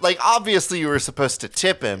supposed, like, obviously you were supposed to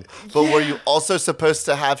tip him, but were you also supposed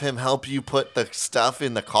to have him help you put the stuff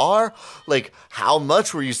in the car? Like, how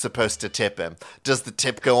much were you supposed to tip him? Does the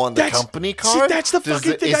tip go on the company card? See, that's the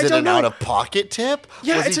fucking thing. Is it an out-of-pocket tip?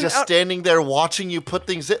 Yeah, was he just standing there watching you put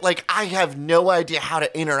things in? Like, I have no idea how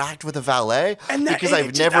to interact with a valet because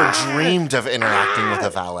I've never dreamed of interacting with a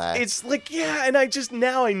valet. It's like, yeah, and I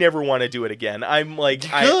never want to do it again. I'm like,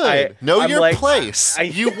 good. Know your place.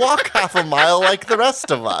 You walk half a mile like the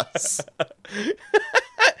rest of us.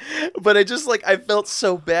 But I felt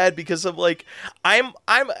so bad because of like, I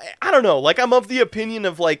don't know, like I'm of the opinion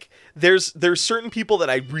of like, there's certain people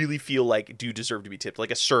that I really feel like do deserve to be tipped.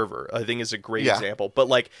 Like a server, I think is a great example. But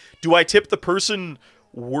like, do I tip the person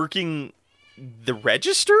working the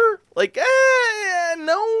register? Like,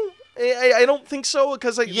 no. I don't think so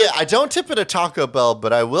because I don't tip at a Taco Bell,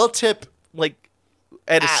 but I will tip like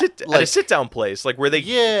at a sit down place, like where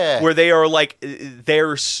they are like they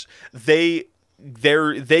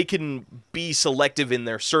can be selective in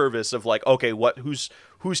their service of like, okay,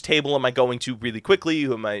 whose table am I going to really quickly?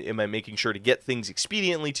 Who am I making sure to get things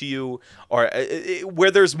expediently to you? Or where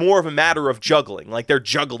there's more of a matter of juggling, like they're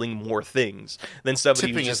juggling more things than somebody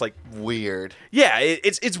Tipping who's just like weird. Yeah,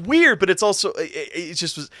 it's weird, but it's also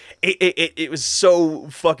it was so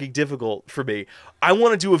fucking difficult for me. I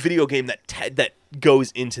want to do a video game that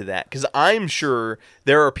goes into that because I'm sure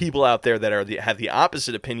there are people out there that have the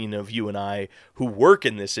opposite opinion of you and I who work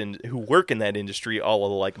in that industry. All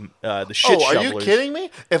of the like the shit shovelers. Are you kidding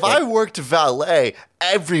me? If I worked valet,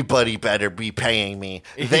 everybody better be paying me.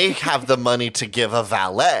 They have the money to give a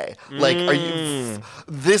valet. Like, are you?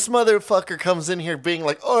 This motherfucker comes in here being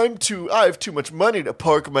like, I have too much money to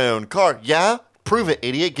park my own car. Yeah, prove it,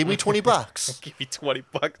 idiot. Give me $20. Give me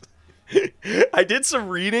 $20. I did some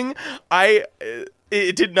reading. I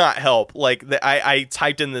it did not help. Like I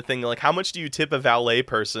typed in the thing like, how much do you tip a valet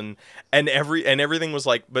person? And everything was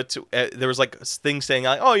like, but there was like things saying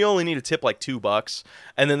like, oh, you only need to tip like $2,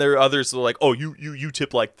 and then there are others that are like, oh, you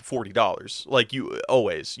tip like $40, like you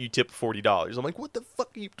tip $40. I'm like, what the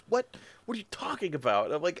fuck are you what are you talking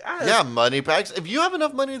about? I'm like, yeah, money bags. If you have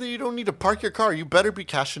enough money that you don't need to park your car, you better be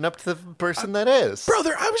cashing up to the person that is.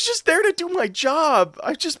 Brother, I was just there to do my job.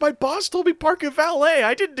 My boss told me park a valet.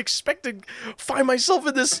 I didn't expect to find myself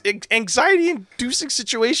in this anxiety-inducing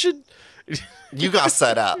situation. You got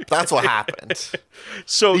set up. That's what happened.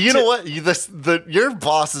 So you know what? Your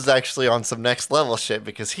boss is actually on some next level shit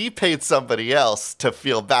because he paid somebody else to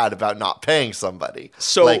feel bad about not paying somebody.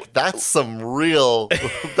 So like that's some real.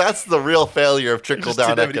 That's the real failure of trickle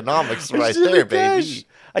down economics right there, baby.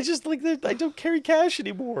 I just like that. I don't carry cash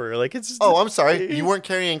anymore. Like it's. Oh, I'm sorry. You weren't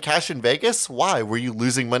carrying cash in Vegas? Why? Were you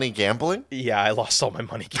losing money gambling? Yeah, I lost all my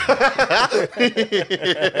money gambling.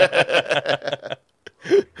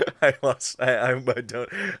 I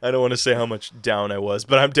don't want to say how much down I was,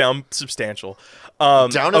 but I'm down substantial.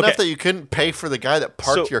 Down enough that you couldn't pay for the guy that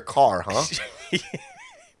parked your car, huh?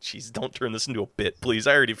 Jeez, don't turn this into a bit, please.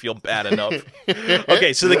 I already feel bad enough.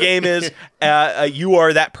 Okay, so the game is you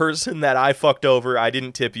are that person that I fucked over. I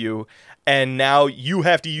didn't tip you. And now you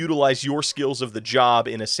have to utilize your skills of the job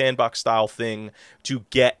in a sandbox-style thing to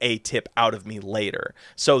get a tip out of me later.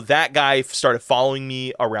 So that guy started following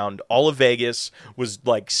me around all of Vegas, was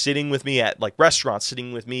like sitting with me at like restaurants,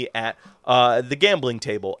 sitting with me at the gambling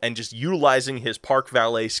table, and just utilizing his park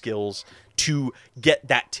valet skills to get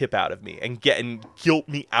that tip out of me and guilt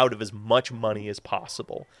me out of as much money as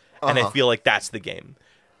possible. And I feel like that's the game.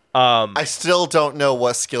 I still don't know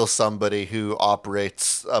what skills somebody who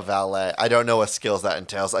operates a valet. I don't know what skills that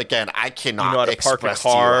entails. Again, I cannot express to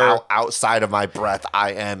you how outside of my breath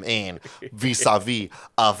I am in vis-a-vis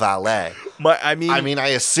a valet. I mean, I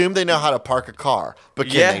assume they know how to park a car, but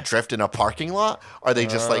can they drift in a parking lot? Are they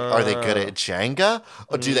just like, are they good at Jenga?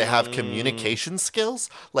 Or do they have communication skills?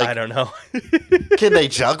 Like, I don't know. Can they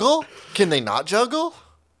juggle? Can they not juggle?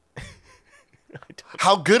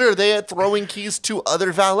 How good are they at throwing keys to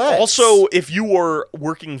other valets? Also, if you were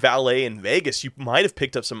working valet in Vegas, you might have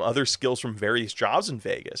picked up some other skills from various jobs in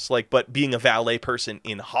Vegas. But being a valet person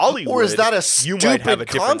in Hollywood, or is that a stupid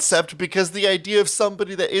concept? Because the idea of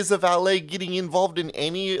somebody that is a valet getting involved in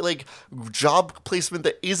any like job placement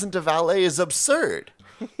that isn't a valet is absurd.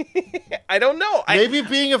 I don't know. Maybe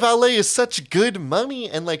being a valet is such good money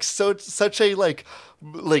and like such a like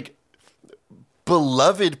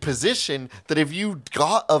beloved position that if you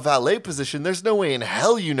got a valet position, there's no way in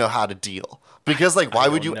hell you know how to deal. Because like, why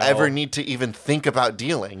would you ever need to even think about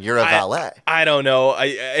dealing? You're a valet. I don't know.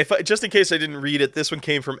 Just in case I didn't read it, this one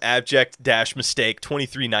came from abject-mistake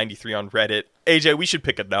 2393 on Reddit. AJ, we should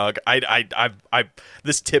pick a nug.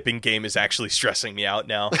 This tipping game is actually stressing me out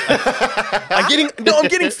now. I'm getting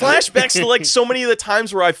flashbacks to like so many of the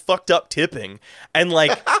times where I fucked up tipping, and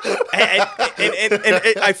like, and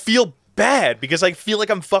I feel bad because I feel like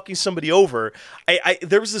I'm fucking somebody over.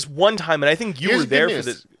 There was this one time, and I think you were there for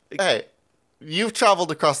this. Hey, you've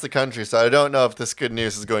traveled across the country, so I don't know if this good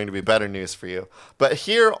news is going to be better news for you. But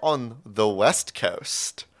here on the West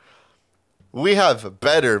Coast, we have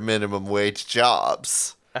better minimum wage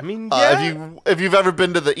jobs. I mean, yeah. If you've ever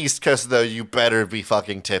been to the East Coast, though, you better be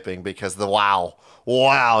fucking tipping because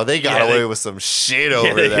Wow, they got away with some shit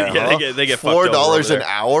over there. Yeah, they get $4 an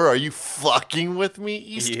hour. Are you fucking with me,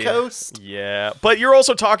 East Coast? Yeah, but you're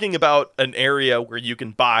also talking about an area where you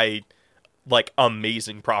can buy like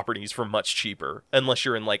amazing properties for much cheaper, unless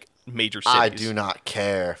you're in like major cities. I do not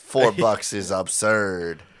care. $4 is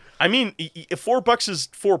absurd. I mean, $4 is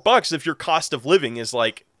 $4 if your cost of living is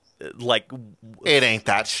like it ain't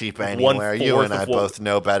that cheap anywhere. You and I both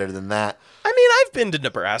know better than that. I mean, I've been to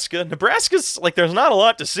Nebraska. Nebraska's like there's not a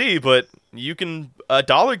lot to see, but a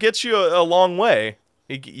dollar gets you a long way.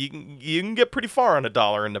 You can get pretty far on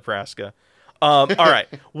 $1 in Nebraska. All right,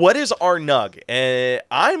 what is our nug?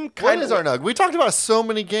 What is our nug? We talked about so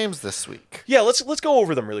many games this week. Yeah, let's go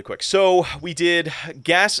over them really quick. So we did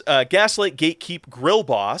Gaslight, Gatekeep,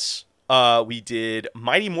 Grillboss. We did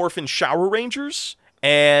Mighty Morphin Shower Rangers.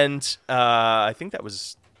 And I think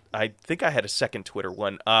I had a second Twitter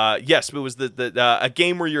one. Yes, it was a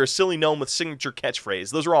game where you're a silly gnome with signature catchphrase.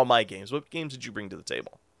 Those are all my games. What games did you bring to the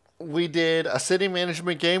table? We did a city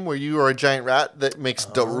management game where you are a giant rat that makes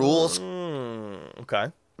the rules. Okay.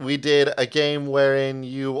 We did a game wherein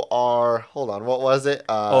you are... Hold on, what was it?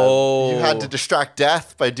 You had to distract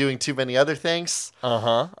death by doing too many other things.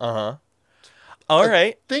 All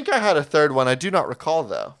right. I think I had a third one. I do not recall,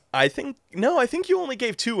 though. I think you only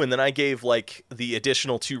gave 2, and then I gave like the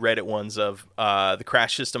additional 2 Reddit ones of the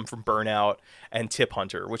crash system from Burnout and Tip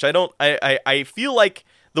Hunter, which I feel like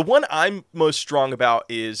the one I'm most strong about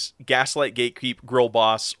is Gaslight, Gatekeep,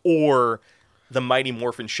 Grillboss, or the Mighty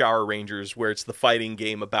Morphin Shower Rangers, where it's the fighting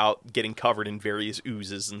game about getting covered in various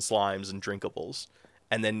oozes and slimes and drinkables.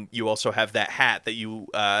 And then you also have that hat that you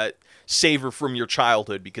savor from your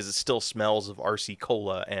childhood because it still smells of RC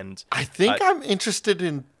Cola. And I think I'm interested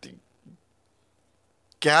in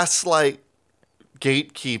Gaslight,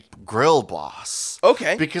 Gatekeep, Grillboss.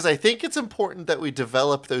 Okay. Because I think it's important that we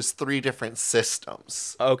develop those 3 different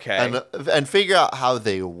systems. Okay. And figure out how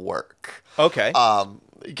they work. Okay.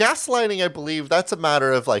 Gaslighting, I believe, that's a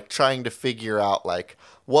matter of like trying to figure out like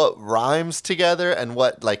what rhymes together and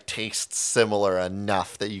what like tastes similar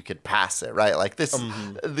enough that you could pass it, right? Like this,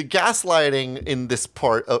 the gaslighting in this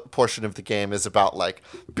portion of the game is about like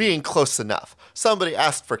being close enough. Somebody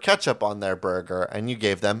asked for ketchup on their burger and you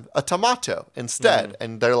gave them a tomato instead.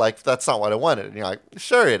 And they're like, that's not what I wanted. And you're like,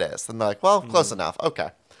 sure it is. And they're like, well, close enough.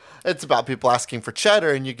 Okay. It's about people asking for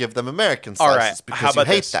cheddar and you give them American slices because you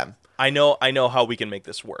hate them. I know how we can make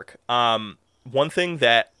this work. One thing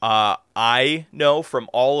that I know from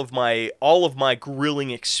all of my grilling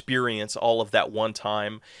experience, all of that one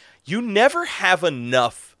time, you never have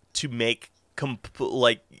enough to make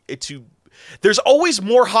There's always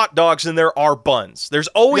more hot dogs than there are buns. There's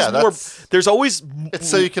always more. There's always. It's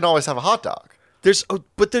so you can always have a hot dog.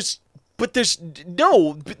 But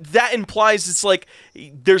that implies it's like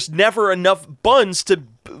there's never enough buns to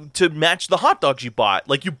match the hot dogs you bought.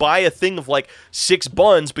 Like you buy a thing of like 6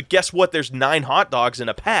 buns, but guess what? There's 9 hot dogs in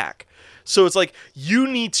a pack. So it's like you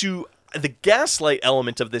need to. The gaslight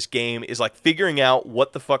element of this game is like figuring out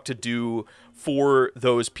what the fuck to do for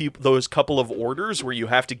those couple of orders where you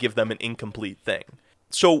have to give them an incomplete thing.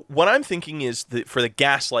 So what I'm thinking is that for the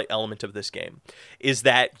gaslight element of this game is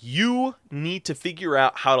that you need to figure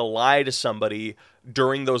out how to lie to somebody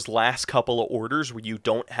during those last couple of orders where you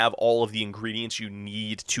don't have all of the ingredients you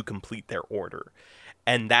need to complete their order.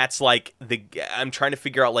 And that's like I'm trying to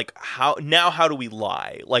figure out like how do we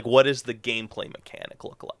lie? Like what does the gameplay mechanic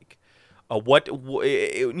look like?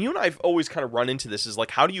 You and I've always kind of run into this is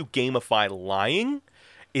like how do you gamify lying?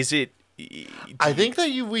 Is it I think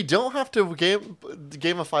that we don't have to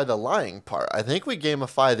gamify the lying part. I think we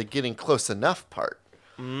gamify the getting close enough part.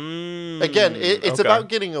 Again, it's about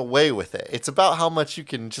getting away with it. It's about how much you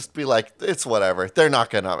can just be like, it's whatever. They're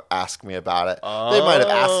not going to ask me about it. They might have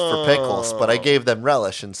asked for pickles, but I gave them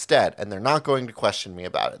relish instead, and they're not going to question me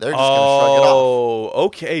about it. They're just going to shrug it off. Oh,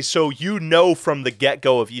 okay. So you know from the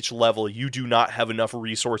get-go of each level, you do not have enough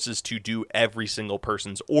resources to do every single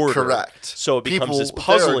person's order. Correct. So it becomes this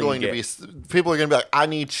puzzling game. People are going to be like, I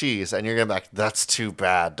need cheese, and you're going to be like, that's too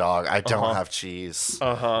bad, dog. I don't have cheese.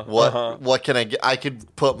 What can I get? I could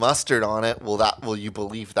put mustard on it. Will you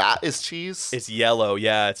believe that is cheese? It's yellow.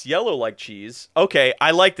 Yeah, it's yellow like cheese. Okay,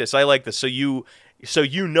 I like this. So you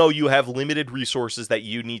know you have limited resources that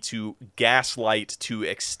you need to gaslight to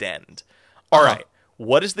extend. All right.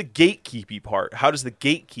 What is the gatekeepy part? How does the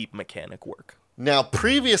gatekeep mechanic work? Now,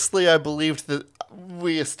 previously I believed that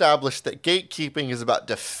we established that gatekeeping is about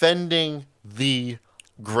defending the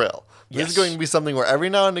grill. This is going to be something where every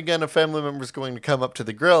now and again a family member is going to come up to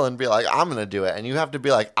the grill and be like, I'm going to do it. And you have to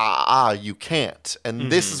be like, you can't.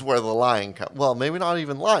 And this is where the lying comes. Well, maybe not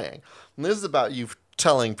even lying. And this is about you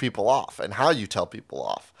telling people off and how you tell people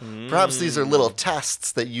off. Perhaps these are little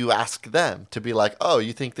tests that you ask them to be like, oh,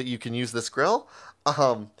 you think that you can use this grill?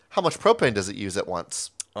 How much propane does it use at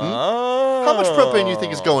once? How much propane do you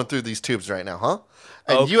think is going through these tubes right now, huh?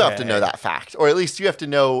 And you have to know that fact. Or at least you have to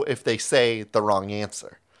know if they say the wrong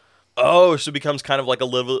answer. Oh, so it becomes kind of like a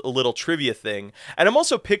little trivia thing. And I'm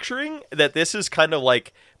also picturing that this is kind of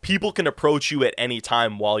like people can approach you at any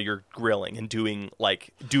time while you're grilling and doing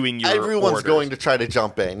your Everyone's orders. going to try to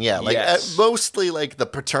jump in. Yeah, like mostly like the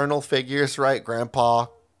paternal figures, right? Grandpa,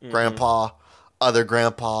 other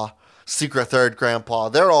grandpa, secret third grandpa.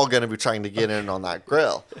 They're all going to be trying to get in on that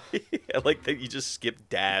grill. I like that you just skip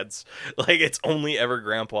dads. Like it's only ever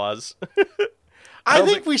grandpas. I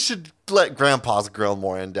think we should let grandpas grill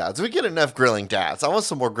more than dads. We get enough grilling dads. I want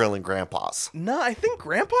some more grilling grandpas. No, I think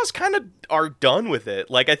grandpas kind of are done with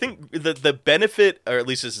it. Like, I think the benefit, or at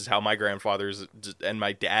least this is how my grandfather's and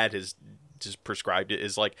my dad has just prescribed it,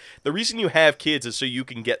 is like, the reason you have kids is so you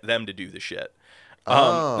can get them to do the shit.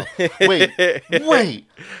 Wait.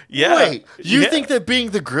 Yeah. Wait. You think that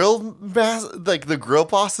being the grill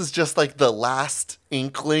boss is just like the last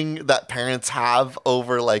inkling that parents have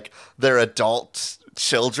over like their adult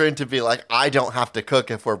children to be like, I don't have to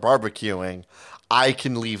cook if we're barbecuing. I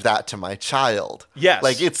can leave that to my child. Yes.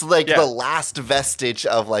 Like, it's like the last vestige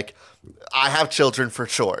of, like, I have children for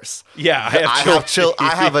chores. Yeah, I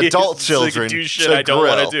have adult children do shit to I don't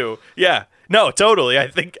want to do. Yeah. No, totally. I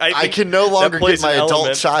think I can no longer get my adult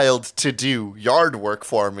element. child to do yard work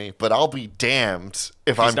for me, but I'll be damned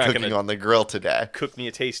if I'm cooking on the grill today. Cook me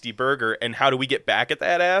a tasty burger. And how do we get back at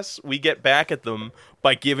that ass? We get back at them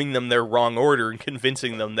by giving them their wrong order and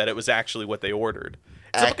convincing them that it was actually what they ordered.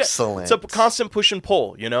 Excellent. It's a constant push and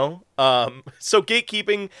pull, you know? So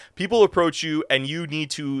gatekeeping, people approach you, and you need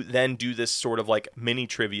to then do this sort of like mini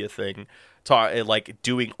trivia thing, like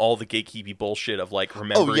doing all the gatekeeping bullshit of like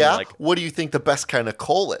remembering. Oh yeah. Like, what do you think the best kind of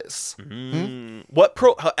coal is?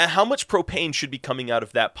 How much propane should be coming out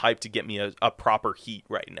of that pipe to get me a proper heat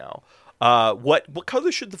right now? What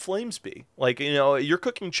color should the flames be? Like, you know, you're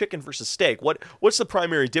cooking chicken versus steak. What's the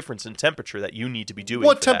primary difference in temperature that you need to be doing?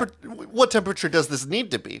 What temperature does this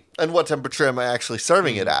need to be, and what temperature am I actually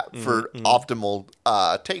serving it at for optimal,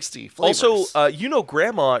 tasty flavors? Also, you know,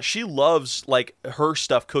 Grandma, she loves like her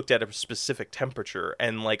stuff cooked at a specific temperature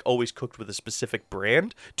and like always cooked with a specific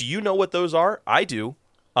brand. Do you know what those are? I do.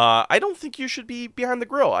 I don't think you should be behind the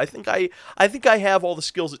grill. I think I have all the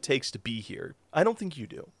skills it takes to be here. I don't think you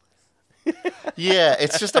do. Yeah,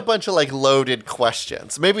 it's just a bunch of like loaded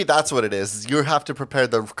questions. Maybe that's what it is. You have to prepare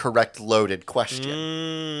the correct loaded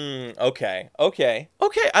question. Okay.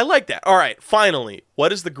 I like that. All right. Finally,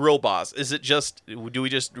 what is the Grillboss? Is it just, do we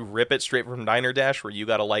just rip it straight from Diner Dash where you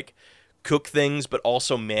got to like cook things, but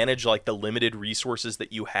also manage like the limited resources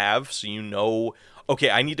that you have? So, you know,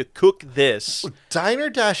 okay, I need to cook this.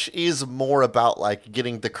 Diner Dash is more about like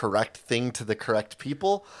getting the correct thing to the correct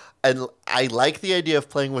people. And I like the idea of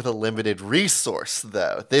playing with a limited resource,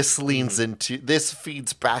 though. This this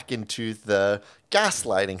feeds back into the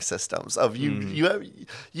gaslighting systems of you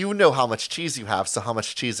know how much cheese you have, so how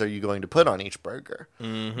much cheese are you going to put on each burger?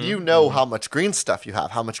 You know how much green stuff you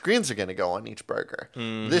have, how much greens are going to go on each burger.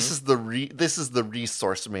 This is the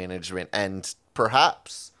resource management and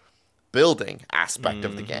perhaps building aspect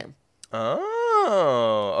of the game.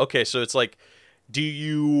 Oh, okay. So it's like, do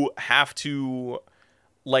you have to...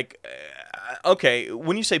 Like, okay,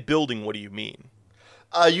 when you say building, what do you mean?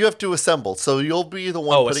 You have to assemble. So you'll be the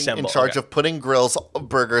one in charge of putting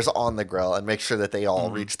burgers on the grill and make sure that they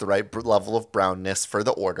all reach the right level of brownness for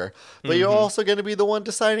the order. But you're also going to be the one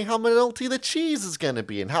deciding how melty the cheese is going to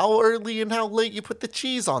be and how early and how late you put the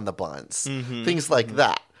cheese on the buns. Things like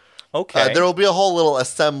that. Okay. There will be a whole little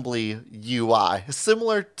assembly UI,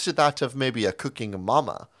 similar to that of maybe a cooking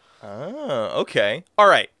mama. Oh, okay. All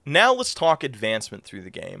right. Now let's talk advancement through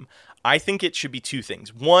the game. I think it should be two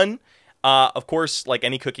things. One, of course, like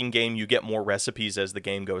any cooking game, you get more recipes as the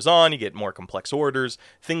game goes on. You get more complex orders,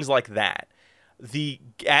 things like that.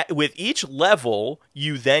 With each level,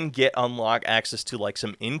 you then unlock access to like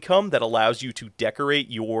some income that allows you to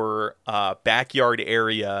decorate your backyard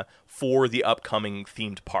area for the upcoming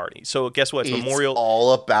themed party. So guess what? It's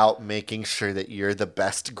all about making sure that you're the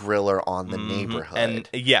best griller on the neighborhood. And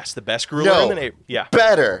yes, the best griller in the neighborhood. Yeah.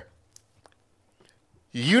 Better.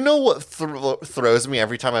 You know what throws me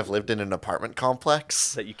every time I've lived in an apartment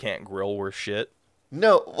complex? That you can't grill worth shit.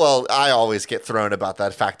 No, well, I always get thrown about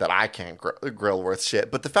that fact that I can't grill worth shit.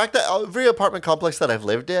 But the fact that every apartment complex that I've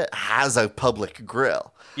lived at has a public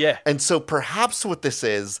grill. Yeah. And so perhaps what this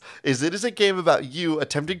is it is a game about you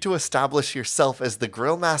attempting to establish yourself as the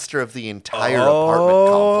grill master of the entire apartment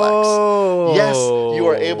complex. Yes, you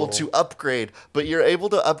are able to upgrade, but you're able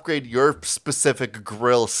to upgrade your specific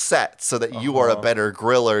grill set so that you are a better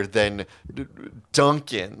griller than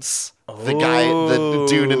Duncan's. The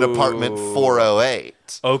dude in apartment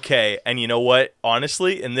 408. Okay, and you know what?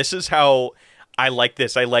 Honestly, and this is how I like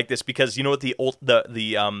this. I like this because you know what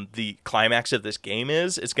the climax of this game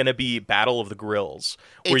is? It's going to be Battle of the Grills.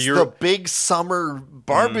 It's the big summer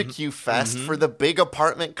barbecue fest for the big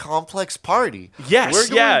apartment complex party. Yes,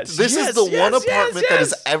 This is the one apartment that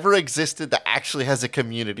has ever existed that actually has a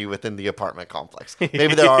community within the apartment complex.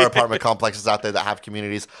 Maybe there are apartment complexes out there that have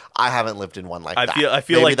communities. I haven't lived in one like that. I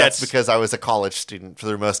feel Maybe like that's because I was a college student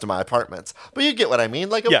through most of my apartments. But you get what I mean.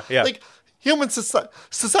 Like human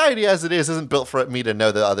society as it is isn't built for me to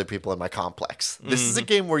know the other people in my complex. This is a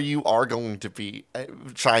game where you are going to be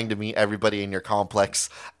trying to meet everybody in your complex,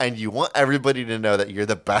 and you want everybody to know that you're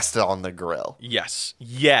the best on the grill. Yes.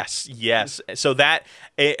 So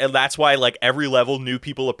that's why, like, every level, new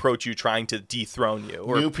people approach you trying to dethrone you.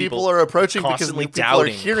 Or new people are approaching because new people are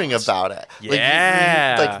hearing about it.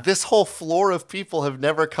 Yeah. Like this whole floor of people have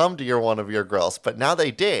never come to one of your grills, but now they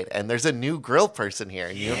did, and there's a new grill person here,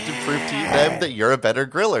 and you have to prove to them that you're a better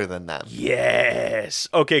griller than them. Yes.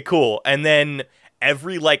 Okay, cool. And then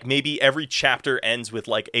maybe every chapter ends with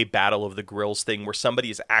like a battle of the grills thing where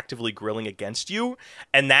somebody is actively grilling against you,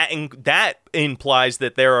 and that implies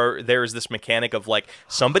that there is this mechanic of like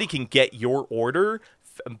somebody can get your order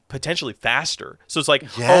potentially faster. So it's like,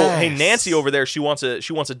 oh, hey, Nancy over there, she wants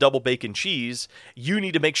a double bacon cheese. You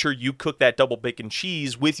need to make sure you cook that double bacon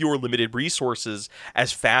cheese with your limited resources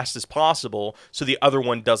as fast as possible so the other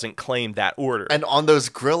one doesn't claim that order. And on those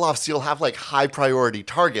grill offs, you'll have like high priority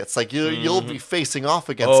targets. Like you'll be facing off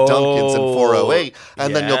against Duncan's in 408,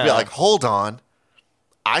 and then you'll be like, hold on.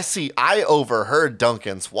 I overheard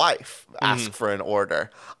Duncan's wife ask for an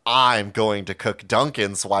order. I'm going to cook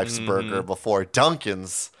Duncan's wife's burger before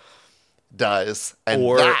Duncan's does, and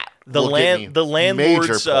or that the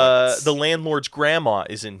landlord's grandma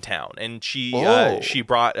is in town, and she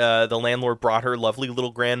brought the landlord brought her lovely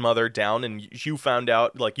little grandmother down, and you found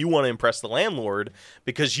out like you want to impress the landlord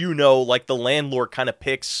because like the landlord kind of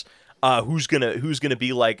picks. Who's gonna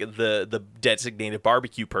be like the designated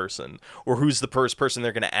barbecue person, or who's the first person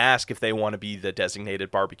they're gonna ask if they want to be the designated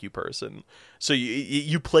barbecue person. So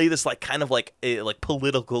you play this like kind of like a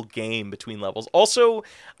political game between levels. Also,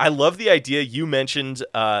 I love the idea you mentioned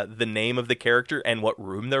the name of the character and what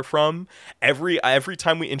room they're from. Every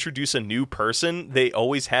time we introduce a new person, they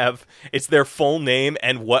always have it's their full name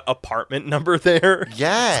and what apartment number they're.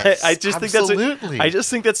 Yes, I just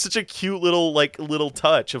think that's such a cute little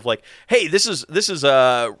touch of like, hey, this is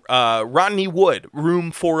Rodney Wood,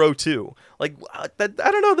 room 402. Like that,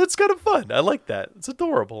 I don't know, that's kind of fun. I like that. It's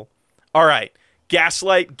adorable. All right,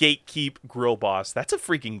 Gaslight, Gatekeep, Grillboss. That's a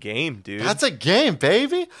freaking game, dude. That's a game,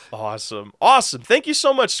 baby. Awesome. Thank you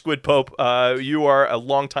so much, Squid Pope. You are a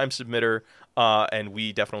longtime submitter. And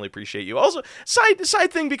we definitely appreciate you. Also,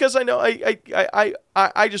 side thing, because I know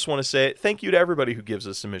I just want to say it. Thank you to everybody who gives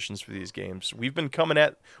us submissions for these games. We've been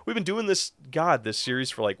doing this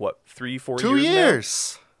series for like what 3-4 years. 2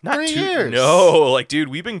 years. Not 3 2 years. No, like dude,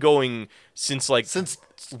 we've been going since right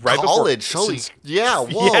college. Whoa,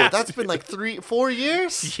 yeah. That's been like 3-4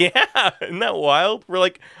 years. Yeah, isn't that wild? We're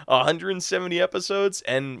like 170 episodes,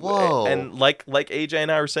 and like AJ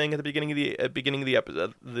and I were saying at the beginning of the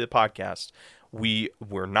episode, the podcast,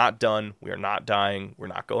 we're not done. We are not dying. We're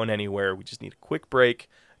not going anywhere. We just need a quick break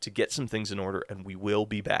to get some things in order, and we will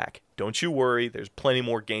be back. Don't you worry. There's plenty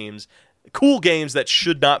more games, cool games that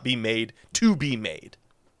should not be made to be made.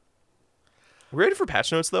 We ready for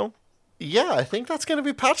patch notes, though? Yeah, I think that's going to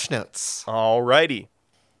be patch notes. Alrighty.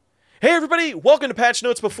 Hey, everybody. Welcome to Patch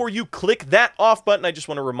Notes. Before you click that off button, I just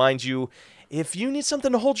want to remind you, if you need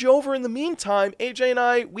something to hold you over in the meantime, AJ and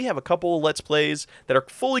I, we have a couple of Let's Plays that are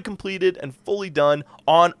fully completed and fully done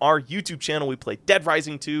on our YouTube channel. We played Dead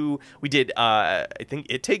Rising 2. We did, I think,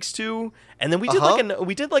 It Takes Two. And then we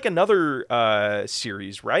did like another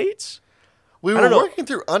series, right? We were working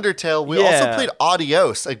through Undertale. We also played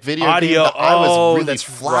Adios, a video game that I was really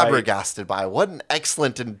flabbergasted by. What an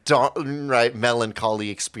excellent and downright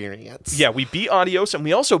melancholy experience. Yeah, we beat Adios, and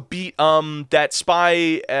we also beat that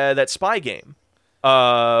spy game.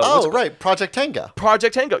 Right, Project Tango.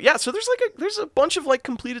 Project Tango. Yeah, so there's a bunch of like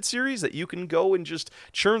completed series that you can go and just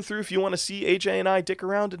churn through if you want to see AJ and I dick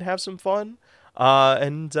around and have some fun.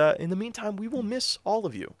 And in the meantime, we will miss all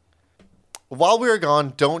of you. While we are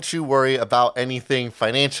gone, don't you worry about anything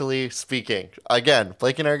financially speaking. Again,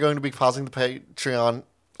 Blake and I are going to be pausing the Patreon.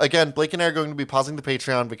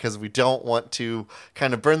 Because we don't want to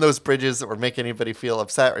kind of burn those bridges or make anybody feel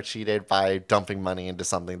upset or cheated by dumping money into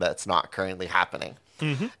something that's not currently happening.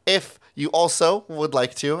 Mm-hmm. If you also would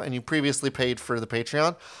like to, and you previously paid for the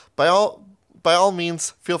Patreon, by all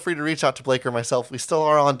means, feel free to reach out to Blake or myself. We still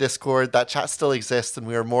are on Discord. That chat still exists, and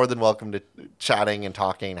we are more than welcome to chatting and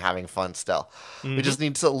talking and having fun still. Mm-hmm. We just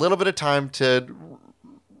need a little bit of time to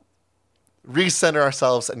recenter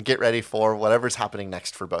ourselves and get ready for whatever's happening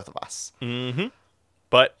next for both of us. Mm-hmm.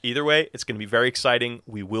 But either way, it's going to be very exciting.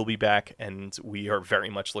 We will be back, and we are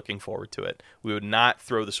very much looking forward to it. We would not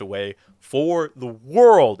throw this away for the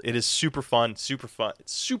world. It is super fun, It's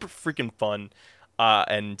super freaking fun.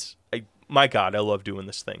 My God, I love doing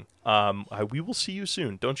this thing. We will see you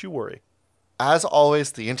soon. Don't you worry. As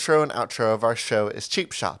always, the intro and outro of our show is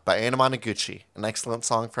Cheap Shot by Anna Monoguchi, an excellent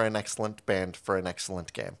song for an excellent band for an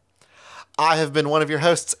excellent game. I have been one of your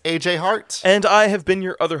hosts, AJ Hart. And I have been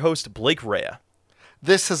your other host, Blake Rea.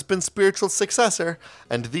 This has been Spiritual Successor,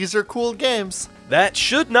 and these are cool games that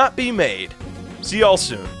should not be made. See y'all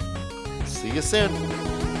soon. See you soon.